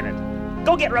looks in it.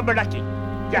 Go get rubber ducky.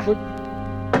 Yeah.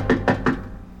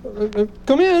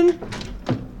 Come in.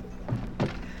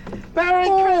 Merry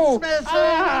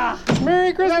Christmas!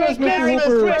 Merry Christmas, Merry Mr.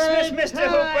 Hooper. Christmas, Mr.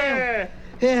 Hooper.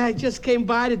 Yeah, I just came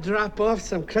by to drop off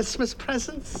some Christmas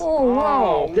presents. Oh,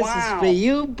 wow. This is for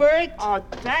you, Bert. Oh,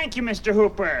 thank you, Mr.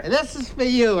 Hooper. And this is for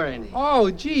you, Ernie. Oh,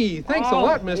 gee. Thanks a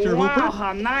lot, Mr. Wow, Hooper.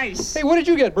 how nice. Hey, what did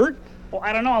you get, Bert? Well,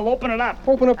 I don't know. I'll open it up.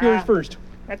 Open up yours first.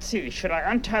 Let's see. Should I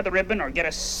untie the ribbon or get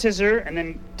a scissor and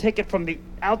then take it from the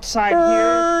outside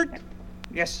Bert! here?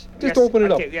 Yes. Just open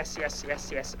it up. Okay, yes.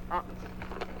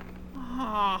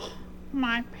 Oh,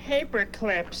 my paper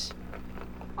clips.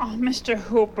 Oh, Mr.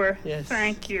 Hooper. Yes.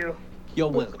 Thank you. You're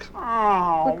welcome.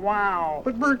 Oh, wow.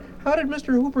 But, Bert, how did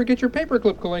Mr. Hooper get your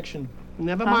paperclip collection?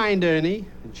 Never mind, Ernie.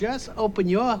 Just open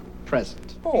your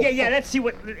present. Oh, Yeah, let's see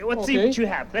what see Okay. what you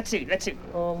have. Let's see. Let's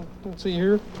see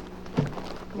here.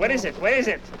 What is it?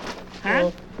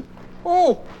 Huh?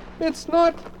 Oh, it's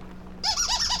not...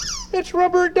 It's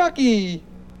Rubber Ducky.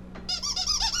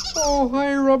 Oh,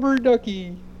 hi, Rubber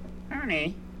Ducky.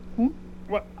 Ernie? Hmm?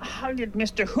 Well, how did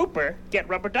Mr. Hooper get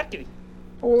rubber ducky?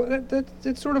 Oh,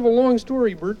 it's sort of a long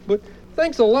story, Bert, but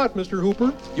thanks a lot, Mr.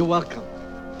 Hooper. You're welcome.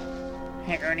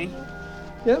 Hey, Ernie.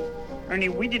 Yep. Ernie,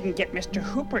 we didn't get Mr.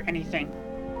 Hooper anything.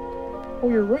 Oh,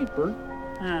 you're right, Bert.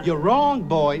 You're wrong,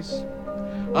 boys.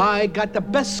 I got the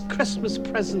best Christmas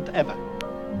present ever.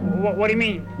 What do you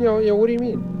mean? Yeah, what do you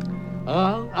mean?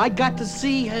 I got to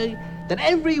see that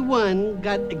everyone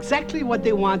got exactly what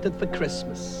they wanted for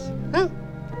Christmas. Huh?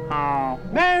 Oh.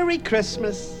 Merry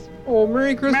Christmas. Oh,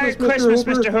 Merry Christmas, Merry Mr. Christmas,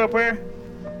 Hooper. Mr. Hooper.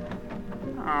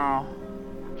 Oh.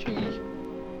 Gee.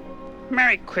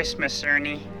 Merry Christmas,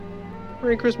 Ernie.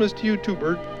 Merry Christmas to you too,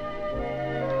 Bert.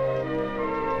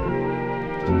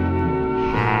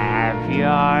 Have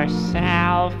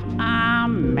yourself a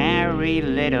merry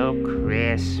little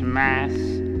Christmas.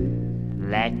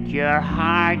 Let your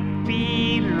heart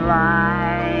be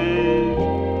light.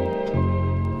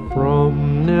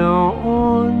 From now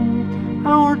on,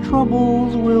 our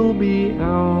troubles will be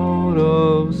out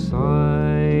of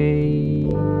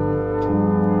sight.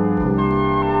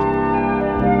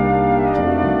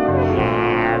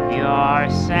 Have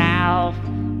yourself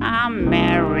a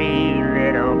merry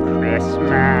little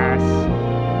Christmas.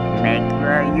 Make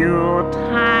the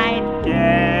Yuletide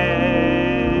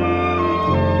gay.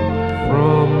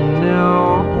 From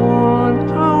now on,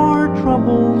 our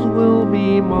troubles will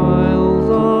be miles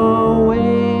away.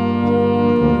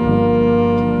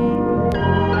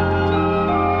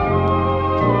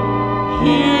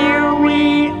 Here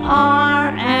we are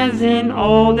as in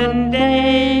olden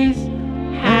days,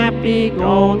 happy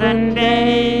golden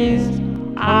days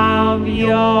of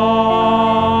yore.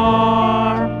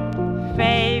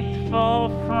 Faithful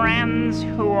friends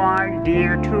who are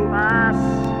dear to us,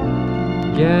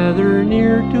 gather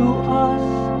near to us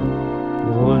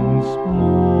once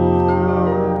more.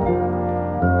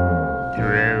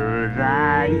 Through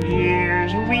the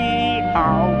years we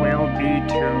all will be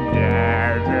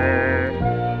together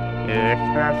if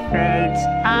the fates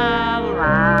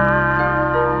allow.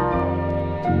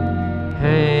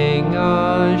 Hang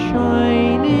a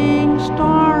shining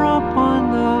star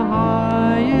upon the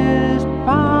highest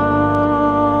bough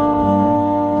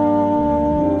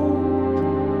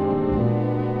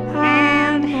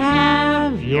and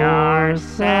have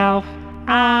yourself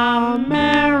a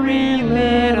merry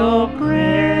little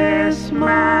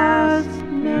Christmas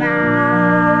now.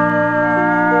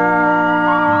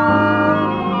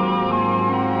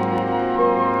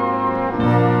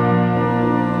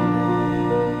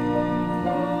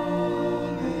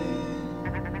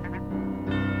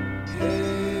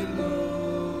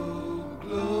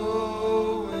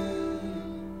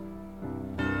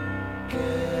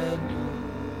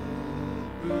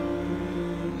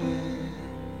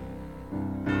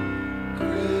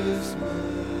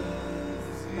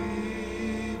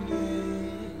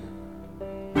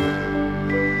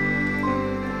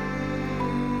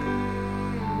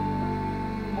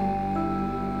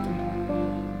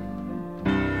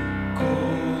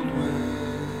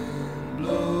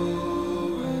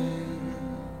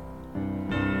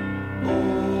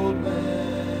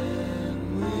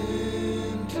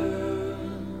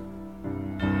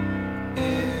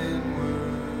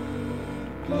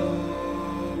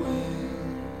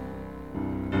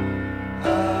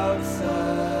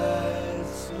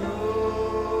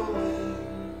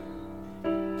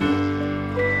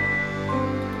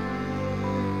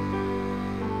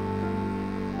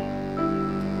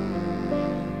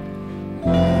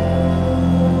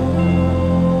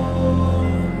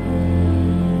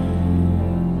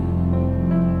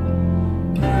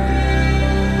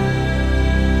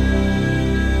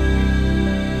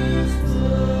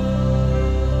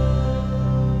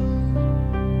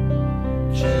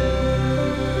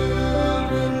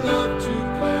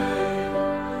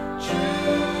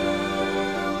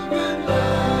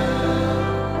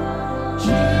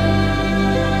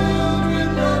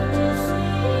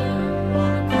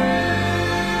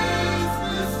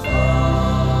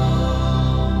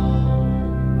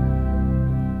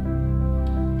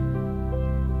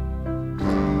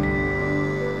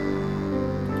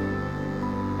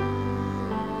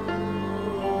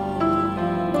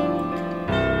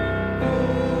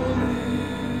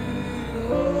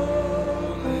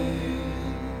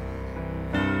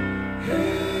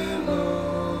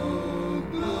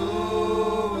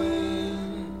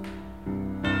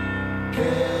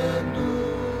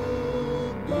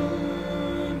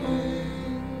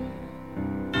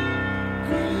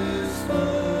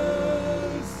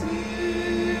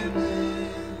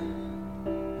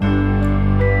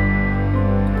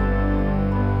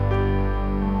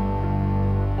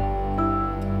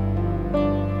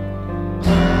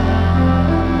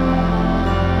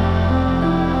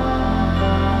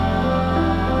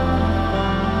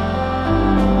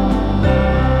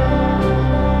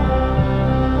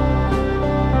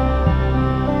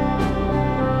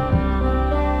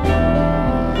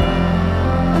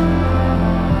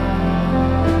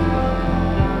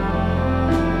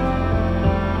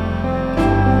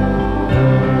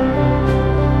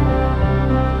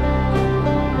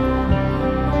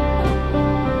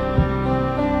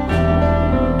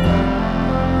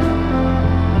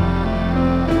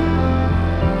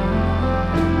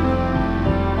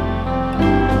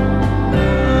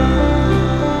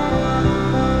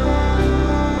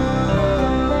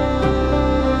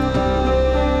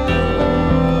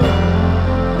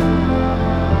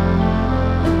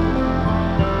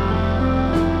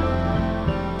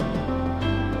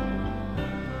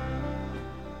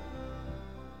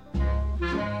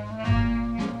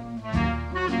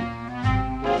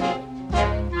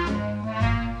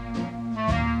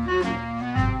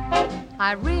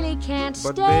 I really can't stay.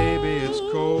 But baby, it's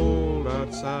cold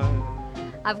outside.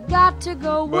 I've got to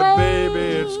go away. But baby,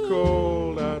 it's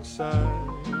cold outside.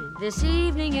 This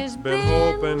evening has been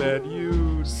hoping that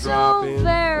you'd drop in. So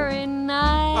very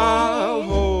nice. I'll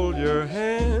hold your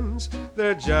hands.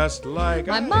 They're just like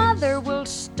my ice. Mother will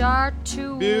start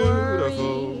to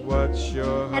Beautiful, worry. what's your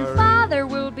hurry? And Father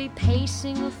will be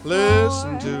pacing the floor.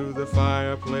 Listen to the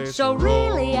fireplace So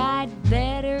roar. really I'd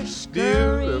better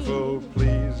scurry. Beautiful,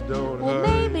 please don't Or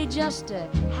hurry. maybe just a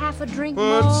half a drink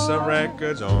Put more. some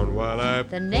records on while I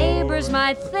The neighbors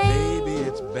might think. Baby,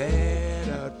 it's bad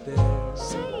out there.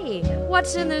 Say,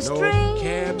 what's in this no drink?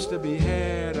 cabs to be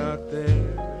had out there.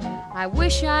 I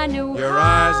wish I knew Your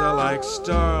how eyes are like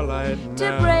starlight to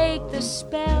now. break the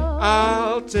spell.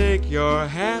 I'll take your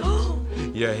hat.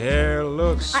 Your hair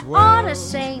looks swell. I ought to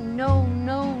say no,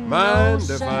 no, Mind no,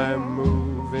 if sir. I'm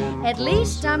moving At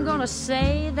least I'm gonna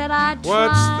say that I tried.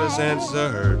 What's the sense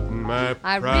of hurting my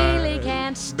I pride? really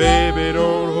can't stay. Baby,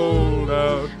 don't hold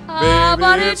out. Ah, Baby,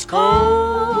 but it's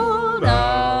cold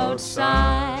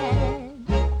outside.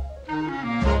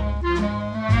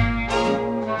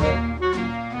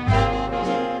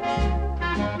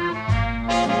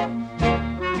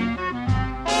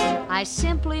 I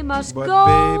simply must But go.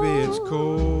 baby, it's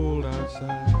cold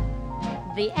outside.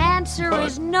 The answer But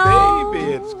is no.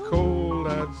 baby, it's cold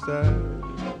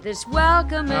outside. This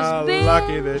welcome has How been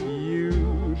lucky that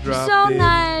you dropped so in.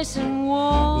 nice and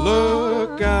warm.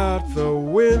 Look out the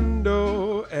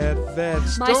window at that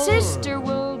storm. My sister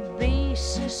will be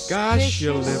suspicious. Gosh,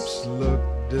 your lips look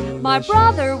delicious. My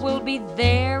brother will be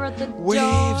there at the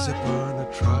Waves door. upon a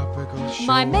tropical shore.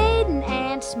 My maiden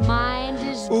aunt's mind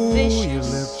is Ooh, vicious. your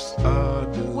lips are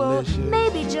Well, delicious.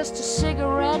 maybe just a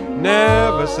cigarette more.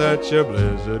 Never such a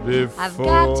blizzard before. I've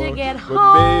got to get But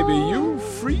home. baby, you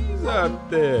freeze out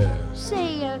there.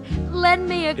 Say, lend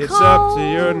me a It's comb. up to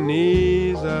your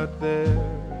knees out there.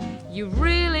 You've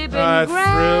really been I great.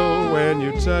 thrill when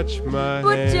you touch my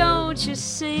But hand. don't you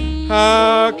see?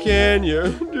 How can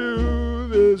you do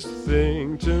this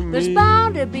thing to me? There's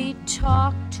bound to be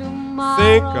talk tomorrow.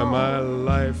 Think of my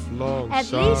lifelong At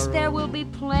sorrow. least there will be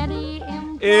plenty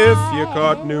implied. If you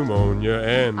caught pneumonia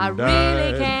and I died,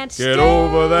 really can't get stay.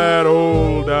 over that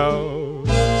old doubt.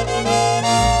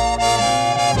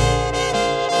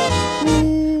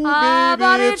 Ah,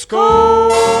 but Baby, it's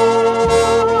cold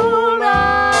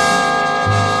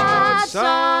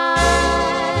outside.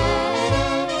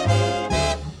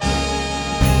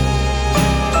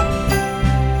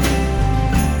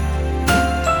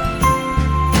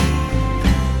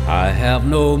 I have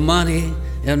no money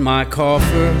in my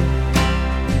coffer,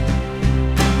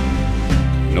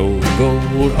 no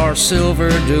gold or silver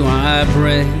do I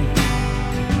bring,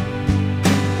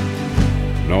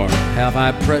 nor have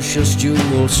I precious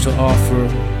jewels to offer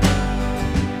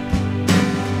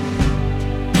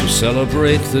to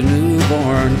celebrate the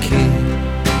newborn King.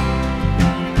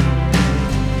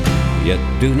 Yet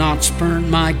do not spurn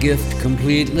my gift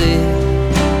completely.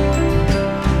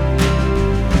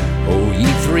 O ye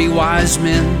three wise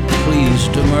men, please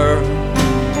demur.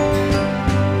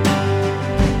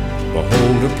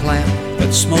 Behold a plant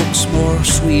that smokes more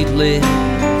sweetly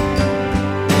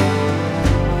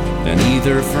than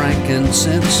either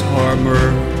frankincense or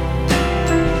myrrh.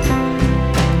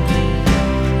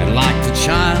 And like the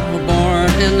child born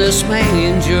in this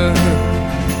manger,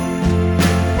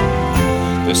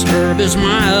 this herb is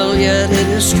mild, yet it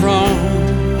is strong,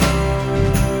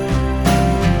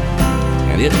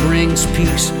 and it brings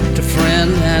peace to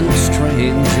friend and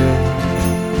stranger.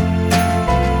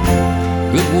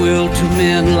 Goodwill to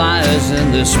men lies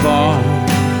in this balm.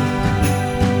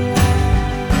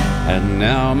 And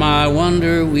now my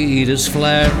wonder weed is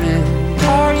flaring.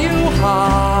 Are you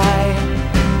high?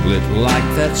 Lit like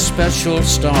that special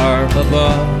star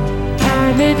above.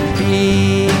 Can it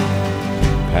be?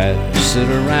 Pass it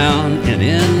around in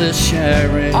endless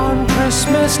sharing. On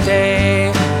Christmas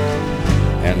Day,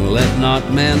 and let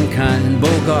not mankind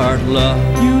bogart love.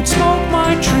 You'd smoke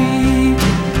my tree.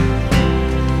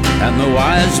 And the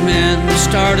wise men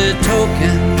started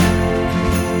token.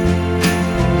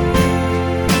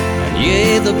 And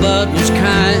yea, the bud was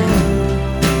kind.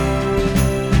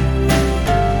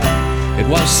 It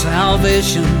was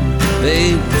salvation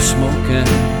they were smoking,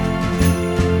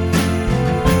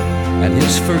 and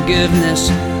his forgiveness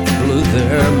blew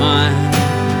their mind.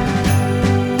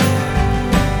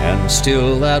 And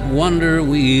still that wonder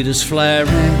weed is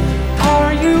flaring.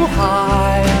 Are you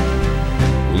high?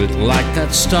 Lit like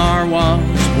that star was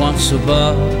once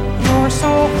above. You're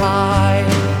so high.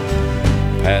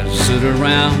 Pass it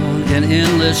around in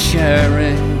endless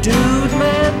sharing. Dude,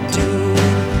 man, dude.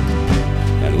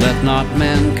 And let not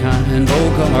mankind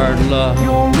bogart love.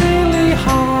 You're really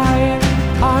high.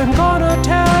 I'm gonna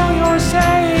tell your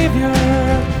Savior.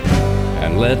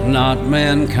 And let not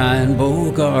mankind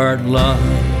bogart love.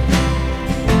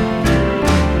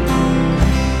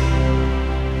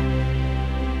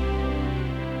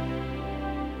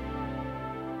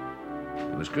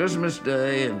 It was Christmas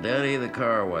Day, and Daddy the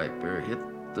car wiper hit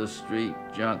the street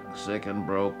junk sick and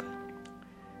broke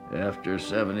after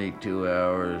 72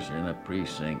 hours in a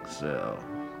precinct cell.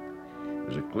 It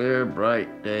was a clear,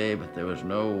 bright day, but there was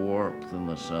no warmth in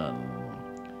the sun.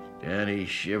 Danny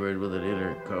shivered with an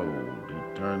inner cold.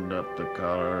 He turned up the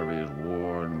collar of his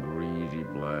worn, greasy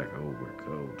black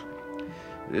overcoat.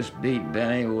 This beat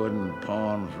Benny wouldn't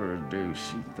pawn for a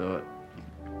deuce, he thought.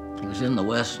 It was in the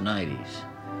West 90s.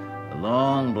 A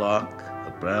long block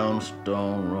of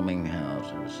brownstone rooming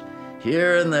houses.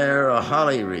 Here and there a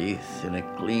holly wreath in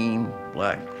a clean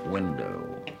black window.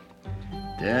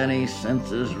 Danny's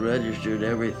senses registered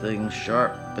everything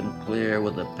sharp and clear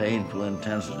with the painful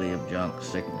intensity of junk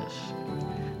sickness.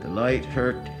 The light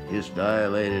hurt his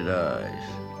dilated eyes.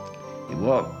 He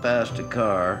walked past a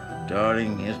car,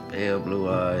 darting his pale blue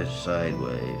eyes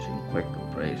sideways in quick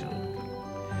appraisal.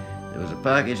 There was a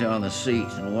package on the seat,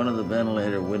 and one of the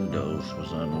ventilator windows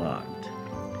was unlocked.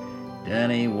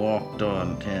 Danny walked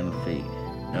on 10 feet,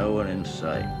 no one in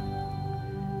sight.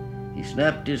 He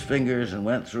snapped his fingers and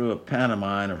went through a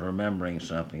pantomime of remembering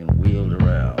something and wheeled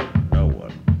around. No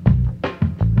one.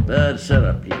 Bad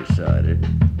setup, he decided.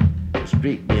 The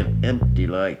street being empty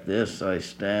like this, I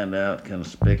stand out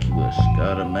conspicuous.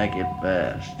 Gotta make it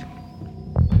fast.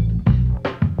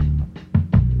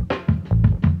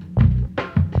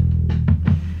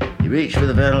 He reached for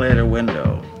the ventilator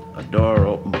window. A door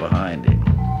opened behind him.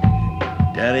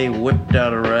 Danny whipped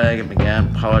out a rag and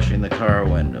began polishing the car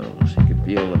windows. He could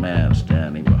feel the man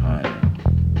standing behind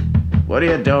him. "What are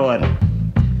you doing?"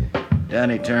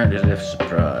 Danny turned as if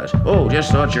surprised. "Oh,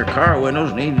 just thought your car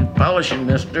windows needed polishing,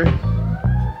 mister."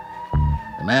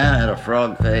 The man had a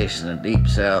frog face and a deep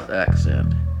South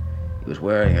accent. He was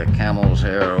wearing a camel's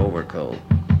hair overcoat.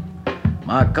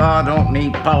 "My car don't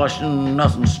need polishing,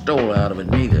 nothing stole out of it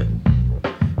neither."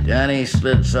 Danny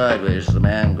slid sideways as the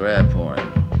man grabbed for him.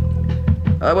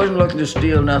 "I wasn't looking to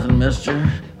steal nothing, mister.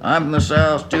 I'm from the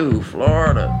South too,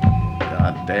 Florida.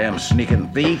 Goddamn sneaking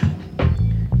thief."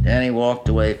 Danny walked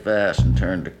away fast and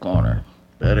turned the corner.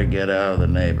 Better get out of the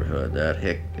neighborhood. That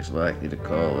hick is likely to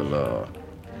call the law.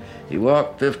 He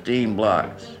walked 15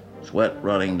 blocks, sweat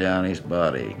running down his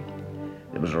body.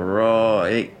 There was a raw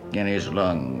ache in his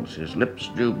lungs. His lips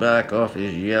drew back off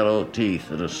his yellow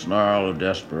teeth in a snarl of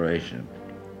desperation.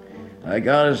 "I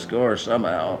got his score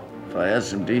somehow, if I had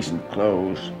some decent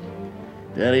clothes."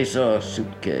 Then he saw a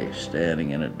suitcase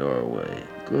standing in a doorway.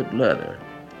 Good leather.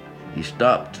 He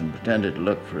stopped and pretended to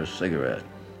look for a cigarette.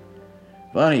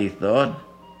 Funny, he thought.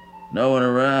 No one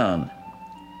around.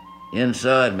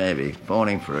 Inside, maybe,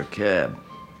 phoning for a cab.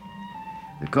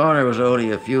 The corner was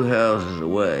only a few houses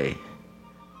away.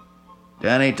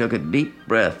 Danny took a deep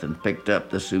breath and picked up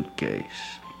the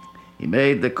suitcase. He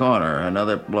made the corner,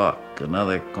 another block,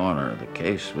 another corner. The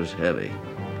case was heavy.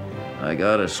 "I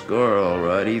got a score all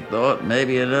right," he thought.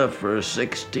 "Maybe enough for a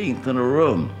 16th in a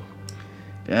room."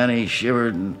 Danny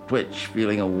shivered and twitched,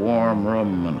 feeling a warm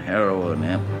room and heroin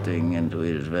emptying into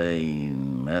his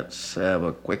vein. Let's have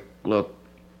a quick look.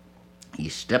 He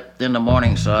stepped into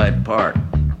Morningside Park.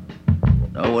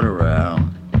 No one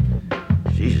around.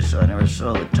 Jesus, I never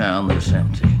saw the town this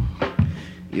empty.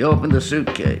 He opened the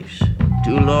suitcase.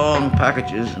 2 long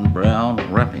packages in brown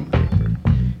wrapping paper.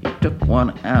 He took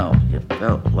one out. It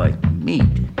felt like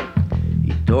meat.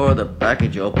 He tore the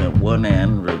package open at one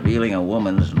end, revealing a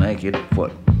woman's naked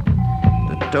foot.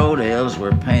 The toenails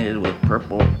were painted with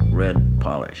purple-red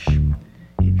polish.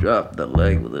 He dropped the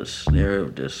leg with a sneer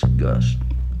of disgust.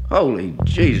 "Holy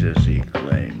Jesus," he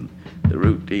exclaimed. "The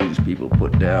routines people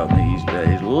put down these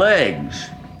days. Legs!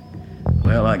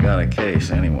 Well, I got a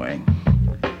case anyway."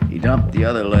 He dumped the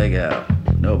other leg out.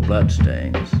 No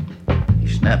bloodstains. He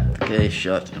snapped the case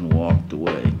shut and walked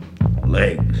away.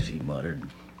 "Legs," he muttered.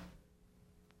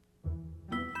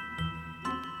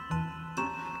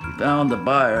 He found the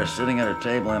buyer sitting at a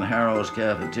table in Harrow's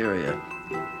cafeteria.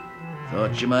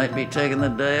 "Thought you might be taking the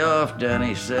day off,"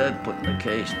 Danny said, putting the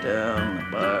case down.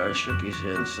 The buyer shook his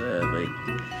head sadly.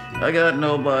 "I got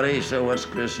nobody, so what's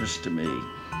Christmas to me?"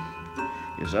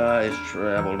 His eyes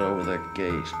traveled over the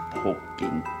case,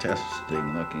 poking,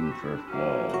 testing, looking for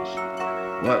flaws.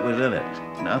 What was in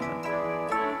it? Nothing.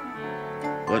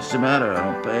 "What's the matter? I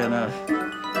don't pay enough."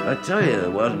 "I tell you,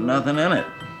 there wasn't nothing in it."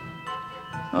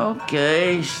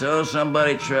 "Okay, so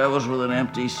somebody travels with an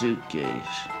empty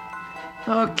suitcase."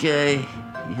 "Okay."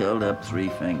 He held up 3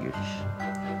 fingers.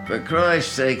 "For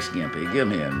Christ's sake, Skimpy, give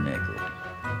me a nickel.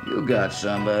 You got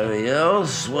somebody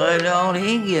else. Why don't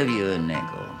he give you a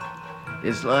nickel?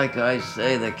 It's like I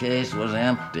say the case was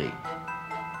empty."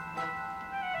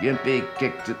 Gimpy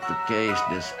kicked at the case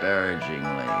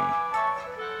disparagingly.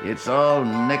 "It's all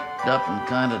nicked up and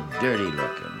kind of dirty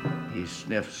looking." He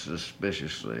sniffed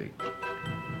suspiciously.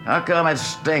 "How come it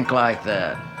stink like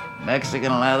that?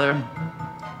 Mexican leather?"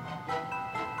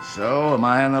 "So, am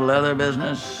I in the leather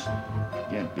business?"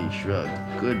 Gimpy shrugged.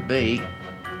 "Could be."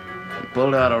 He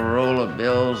pulled out a roll of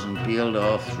bills and peeled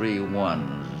off 3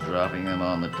 ones, dropping them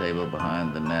on the table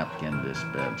behind the napkin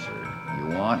dispenser.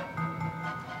 "You want?"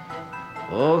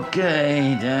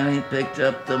 "Okay." Danny picked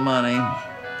up the money.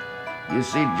 You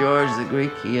see George the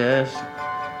Greek, he asked.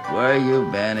 Why you,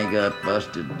 Danny, got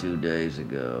busted 2 days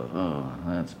ago. Oh,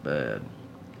 that's bad.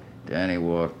 Danny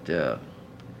walked out.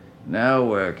 Now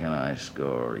where can I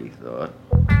score, he thought.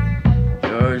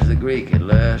 George the Greek had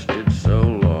lasted so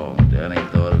long, Danny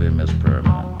thought of him as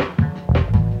permanent.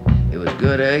 It was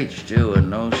good H, too, and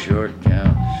no short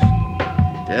counts.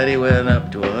 Danny went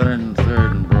up to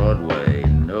 103rd and Broadway.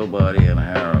 Nobody in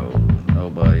Harrow's,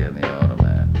 nobody in the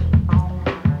Automat.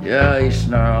 Yeah, he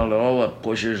snarled, all the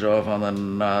pushers off on the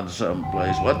nod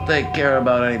someplace. What they care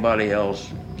about anybody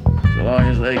else? So long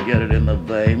as they get it in the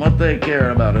vein. What they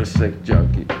care about a sick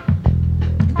junkie?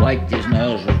 He wiped his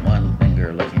nose with one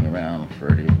finger, looking around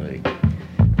furtively.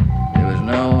 There was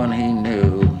no one he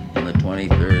knew in the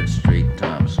 23rd Street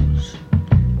Thompsons.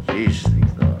 Jeez, he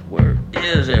thought, where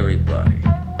is everybody?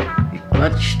 He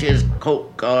clutched his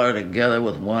coat collar together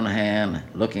with one hand,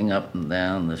 looking up and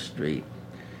down the street.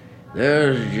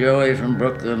 There's Joey from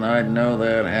Brooklyn. I'd know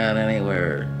that hat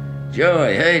anywhere.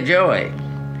 Joey, hey, Joey.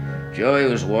 Joey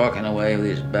was walking away with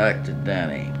his back to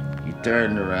Danny. He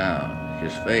turned around.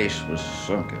 His face was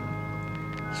sunken,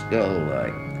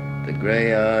 skull-like. The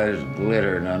gray eyes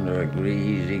glittered under a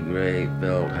greasy gray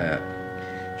felt hat.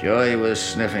 Joey was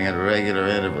sniffing at regular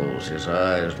intervals. His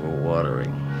eyes were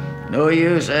watering. No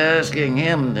use asking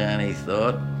him, Danny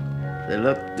thought. They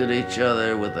looked at each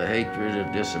other with the hatred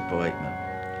of disappointment.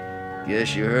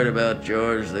 Guess you heard about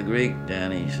George the Greek,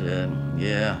 Danny said.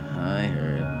 Yeah, I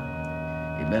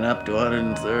heard. You been up to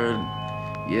 103rd?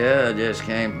 Yeah, I just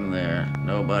came from there.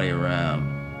 Nobody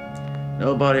around.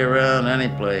 Nobody around any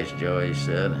place, Joey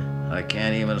said. I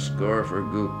can't even score for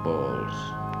goofballs.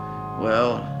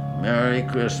 Well, Merry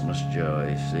Christmas,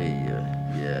 Joey. See ya.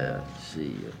 Yeah,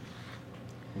 see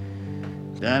ya.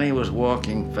 Danny was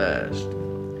walking fast.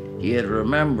 He had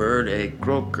remembered a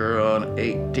croaker on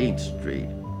 18th Street.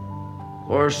 Of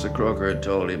course, the croaker had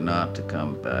told him not to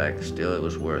come back. Still, it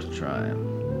was worth trying.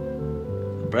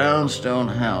 A brownstone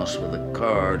house with a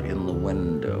card in the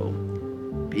window.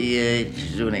 P.H.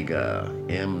 Zuniga,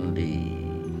 M.D.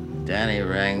 Danny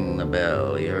rang the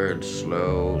bell. He heard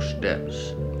slow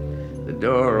steps. The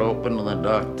door opened and the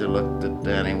doctor looked at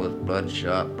Danny with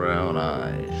bloodshot brown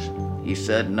eyes. He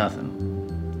said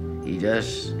nothing. He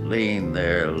just leaned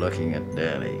there looking at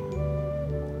Danny.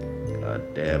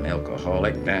 Goddamn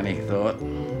alcoholic, Danny thought.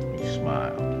 He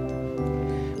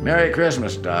smiled. Merry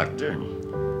Christmas, Doctor.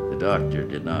 The doctor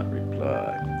did not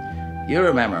reply. You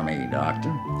remember me,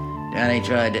 Doctor. Danny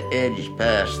tried to edge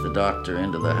past the doctor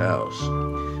into the house.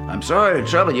 I'm sorry to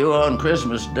trouble you on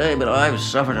Christmas Day, but I've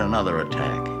suffered another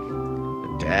attack.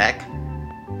 Attack?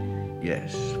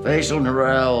 Yes, facial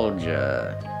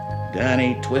neuralgia.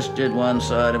 Danny twisted one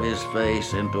side of his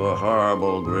face into a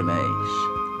horrible grimace.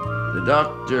 The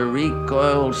doctor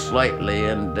recoiled slightly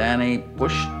and Danny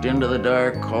pushed into the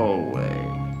dark hallway.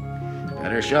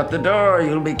 Better shut the door,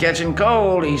 you'll be catching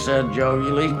cold, he said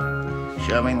jovially,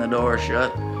 shoving the door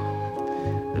shut.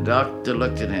 The doctor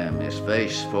looked at him, his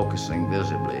face focusing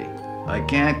visibly. I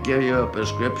can't give you a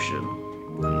prescription,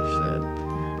 he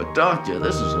said. But doctor,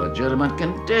 this is a legitimate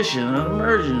condition, an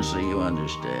emergency, you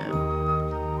understand.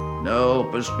 No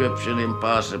prescription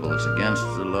impossible, it's against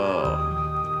the law.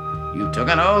 You took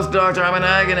an oath, Doctor, I'm in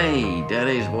agony.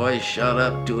 Danny's voice shot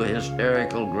up to a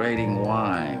hysterical, grating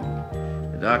whine.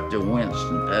 The doctor winced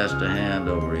and passed a hand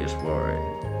over his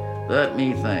forehead. Let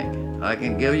me think. I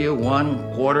can give you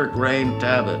 1 quarter-grain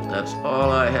tablet. That's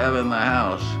all I have in the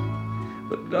house.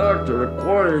 But doctor, a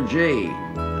quarter G.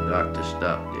 The doctor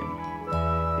stopped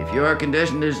him. If your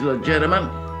condition is legitimate,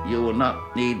 you will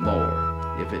not need more.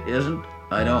 If it isn't,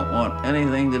 I don't want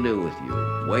anything to do with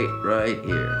you. Wait right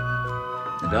here.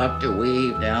 The doctor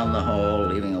weaved down the hall,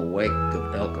 leaving a wake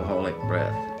of alcoholic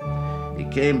breath. He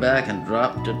came back and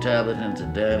dropped a tablet into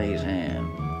Danny's hand.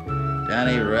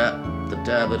 Danny wrapped the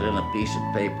tablet in a piece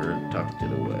of paper and tucked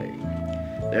it away.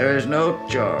 There is no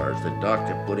charge. The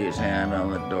doctor put his hand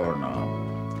on the doorknob.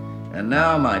 And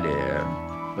now, my dear,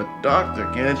 but doctor,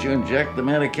 can't you inject the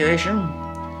medication?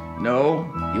 No,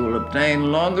 you will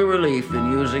obtain longer relief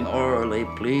in using orally.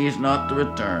 Please not to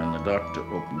return. The doctor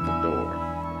opened the door.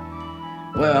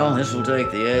 Well, this will take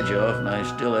the edge off, and I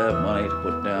still have money to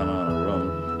put down on a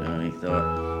room, Danny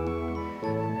thought.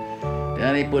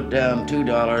 Danny put down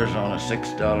 $2 on a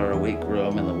 $6 a week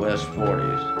room in the West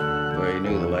 40s, where he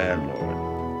knew the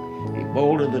landlord. He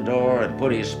bolted the door and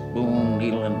put his spoon,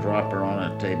 needle, and dropper on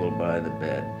a table by the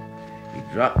bed. He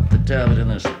dropped the tablet in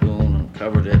the spoon and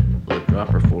covered it with a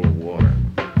dropper full of water.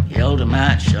 He held a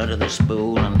match under the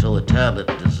spoon until the tablet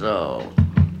dissolved.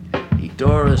 He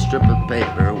tore a strip of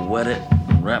paper, wet it,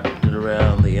 and wrapped it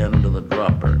around the end of the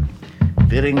dropper.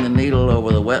 fitting the needle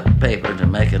over the wet paper to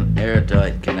make an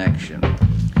airtight connection.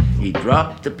 He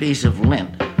dropped a piece of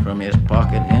lint from his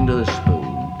pocket into the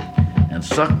spoon and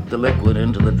sucked the liquid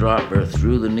into the dropper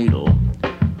through the needle,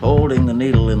 holding the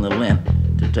needle in the lint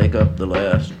to take up the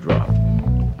last drop.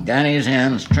 Danny's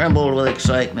hands trembled with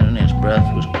excitement and his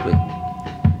breath was quick.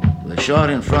 With a shot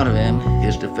in front of him,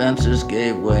 his defenses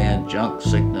gave way and junk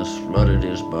sickness flooded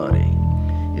his body.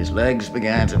 His legs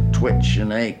began to twitch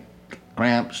and ache.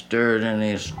 Cramps stirred in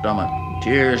his stomach.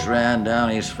 Tears ran down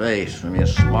his face from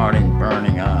his smarting,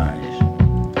 burning eyes.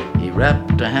 He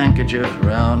wrapped a handkerchief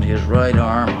around his right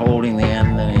arm, holding the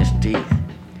end in his teeth.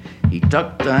 He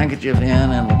tucked the handkerchief in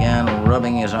and began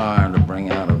rubbing his arm to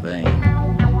bring out a vein.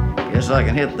 Guess I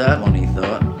can hit that one, he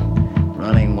thought,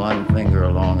 running one finger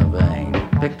along a vein.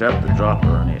 He picked up the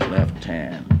dropper in his left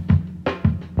hand.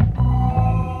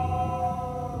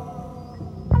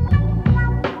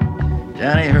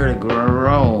 Danny heard a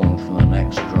groan from the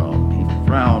next drum. He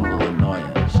frowned with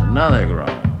annoyance. Another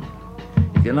groan.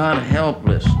 He could not help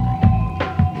listening.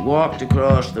 He walked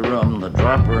across the room, the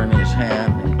dropper in his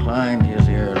hand, and inclined his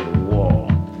ear to the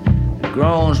wall. The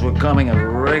groans were coming at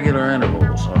regular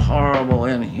intervals, a horrible,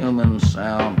 inhuman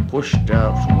sound pushed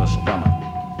out from the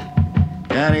stomach.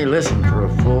 Danny listened for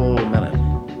a full minute.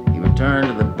 He returned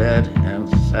to the bed and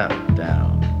sat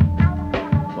down.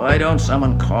 Why don't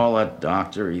someone call a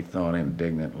doctor, he thought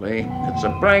indignantly. It's a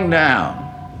bring down.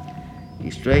 He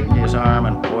straightened his arm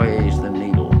and poised the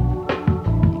needle.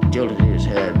 He tilted his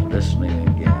head, listening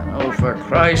again. Oh, for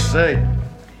Christ's sake!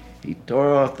 He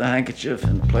tore off the handkerchief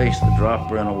and placed the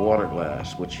dropper in a water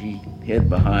glass, which he hid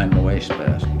behind the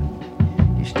wastebasket.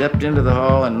 He stepped into the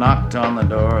hall and knocked on the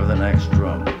door of the next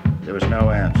room. There was no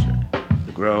answer.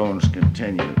 The groans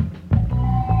continued.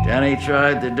 Danny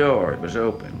tried the door. It was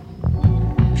open.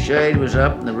 The shade was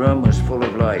up and the room was full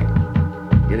of light.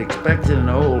 He had expected an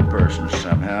old person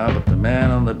somehow, but the man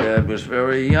on the bed was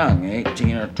very young,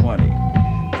 18 or 20,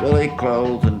 fully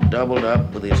clothed and doubled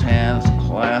up with his hands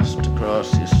clasped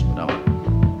across his stomach.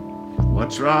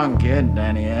 What's wrong, kid?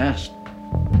 Danny asked.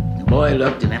 The boy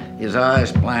looked at him, his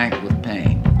eyes blank with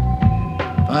pain.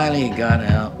 Finally, he got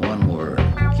out one word.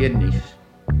 Kidneys.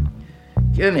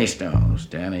 Kidney stones,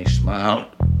 Danny smiled.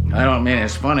 I don't mean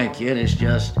it's funny, kid, it's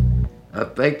just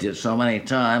I've faked it so many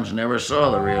times, never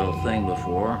saw the real thing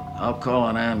before. I'll call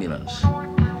an ambulance.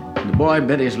 The boy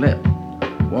bit his lip.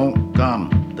 Won't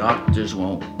come. Doctors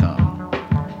won't come.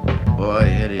 The boy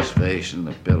hid his face in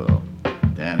the pillow.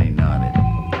 Danny nodded.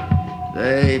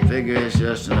 They figure it's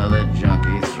just another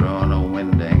junkie throwing a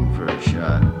winding for a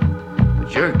shot.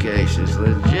 But your case is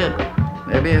legit.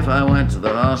 Maybe if I went to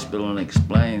the hospital and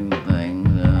explained things,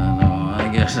 no, I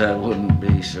guess that wouldn't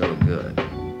be so good.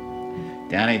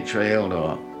 Danny trailed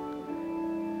off.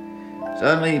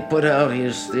 Suddenly he put out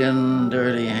his thin,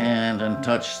 dirty hand and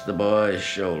touched the boy's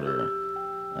shoulder.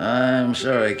 I'm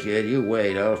sorry, kid. You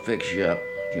wait. I'll fix you up.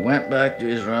 He went back to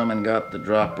his room and got the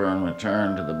dropper and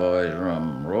returned to the boy's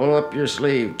room. Roll up your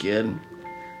sleeve, kid.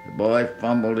 The boy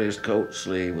fumbled his coat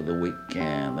sleeve with a weak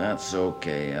hand. That's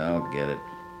okay. I'll get it.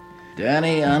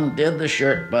 Danny undid the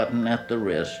shirt button at the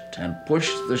wrist and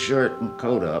pushed the shirt and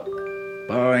coat up,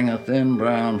 barring a thin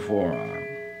brown forearm.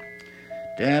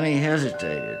 Danny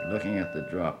hesitated, looking at the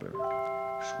dropper.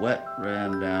 Sweat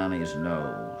ran down his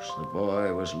nose. The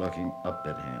boy was looking up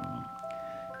at him.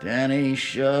 Danny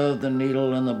shoved the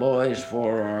needle in the boy's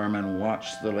forearm and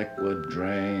watched the liquid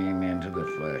drain into the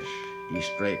flesh. He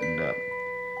straightened up.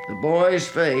 The boy's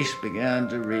face began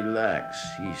to relax.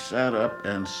 He sat up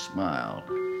and smiled.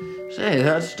 Say,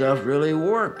 that stuff really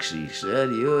works, he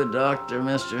said. You a doctor,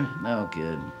 mister? No,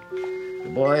 kid. The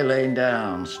boy lay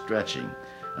down, stretching.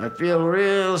 I feel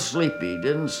real sleepy.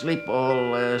 Didn't sleep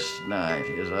all last night.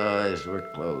 His eyes were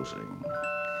closing.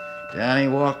 Danny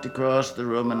walked across the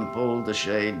room and pulled the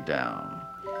shade down.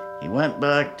 He went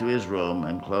back to his room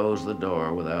and closed the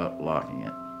door without locking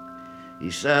it.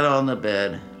 He sat on the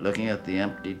bed, looking at the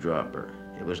empty dropper.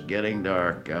 It was getting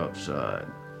dark outside.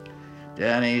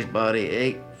 Danny's body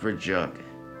ached for junk,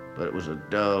 but it was a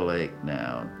dull ache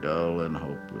now, dull and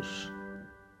hopeless.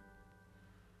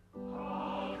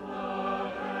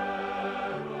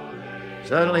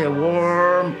 Suddenly a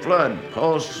warm flood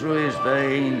pulsed through his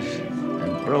veins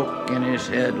and broke in his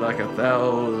head like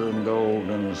 1,000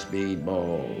 golden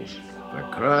speedballs. For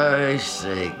Christ's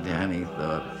sake, Danny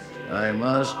thought, I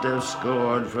must have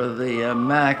scored for the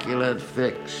immaculate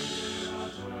fix.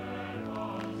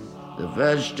 The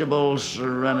vegetable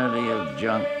serenity of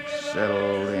junk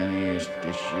settled in his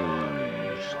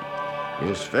tissues.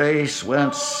 His face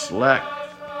went slack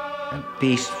and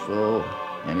peaceful,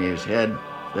 and his head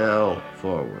fell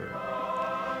forward.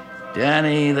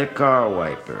 Danny the car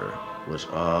wiper was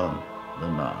on the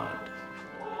nod.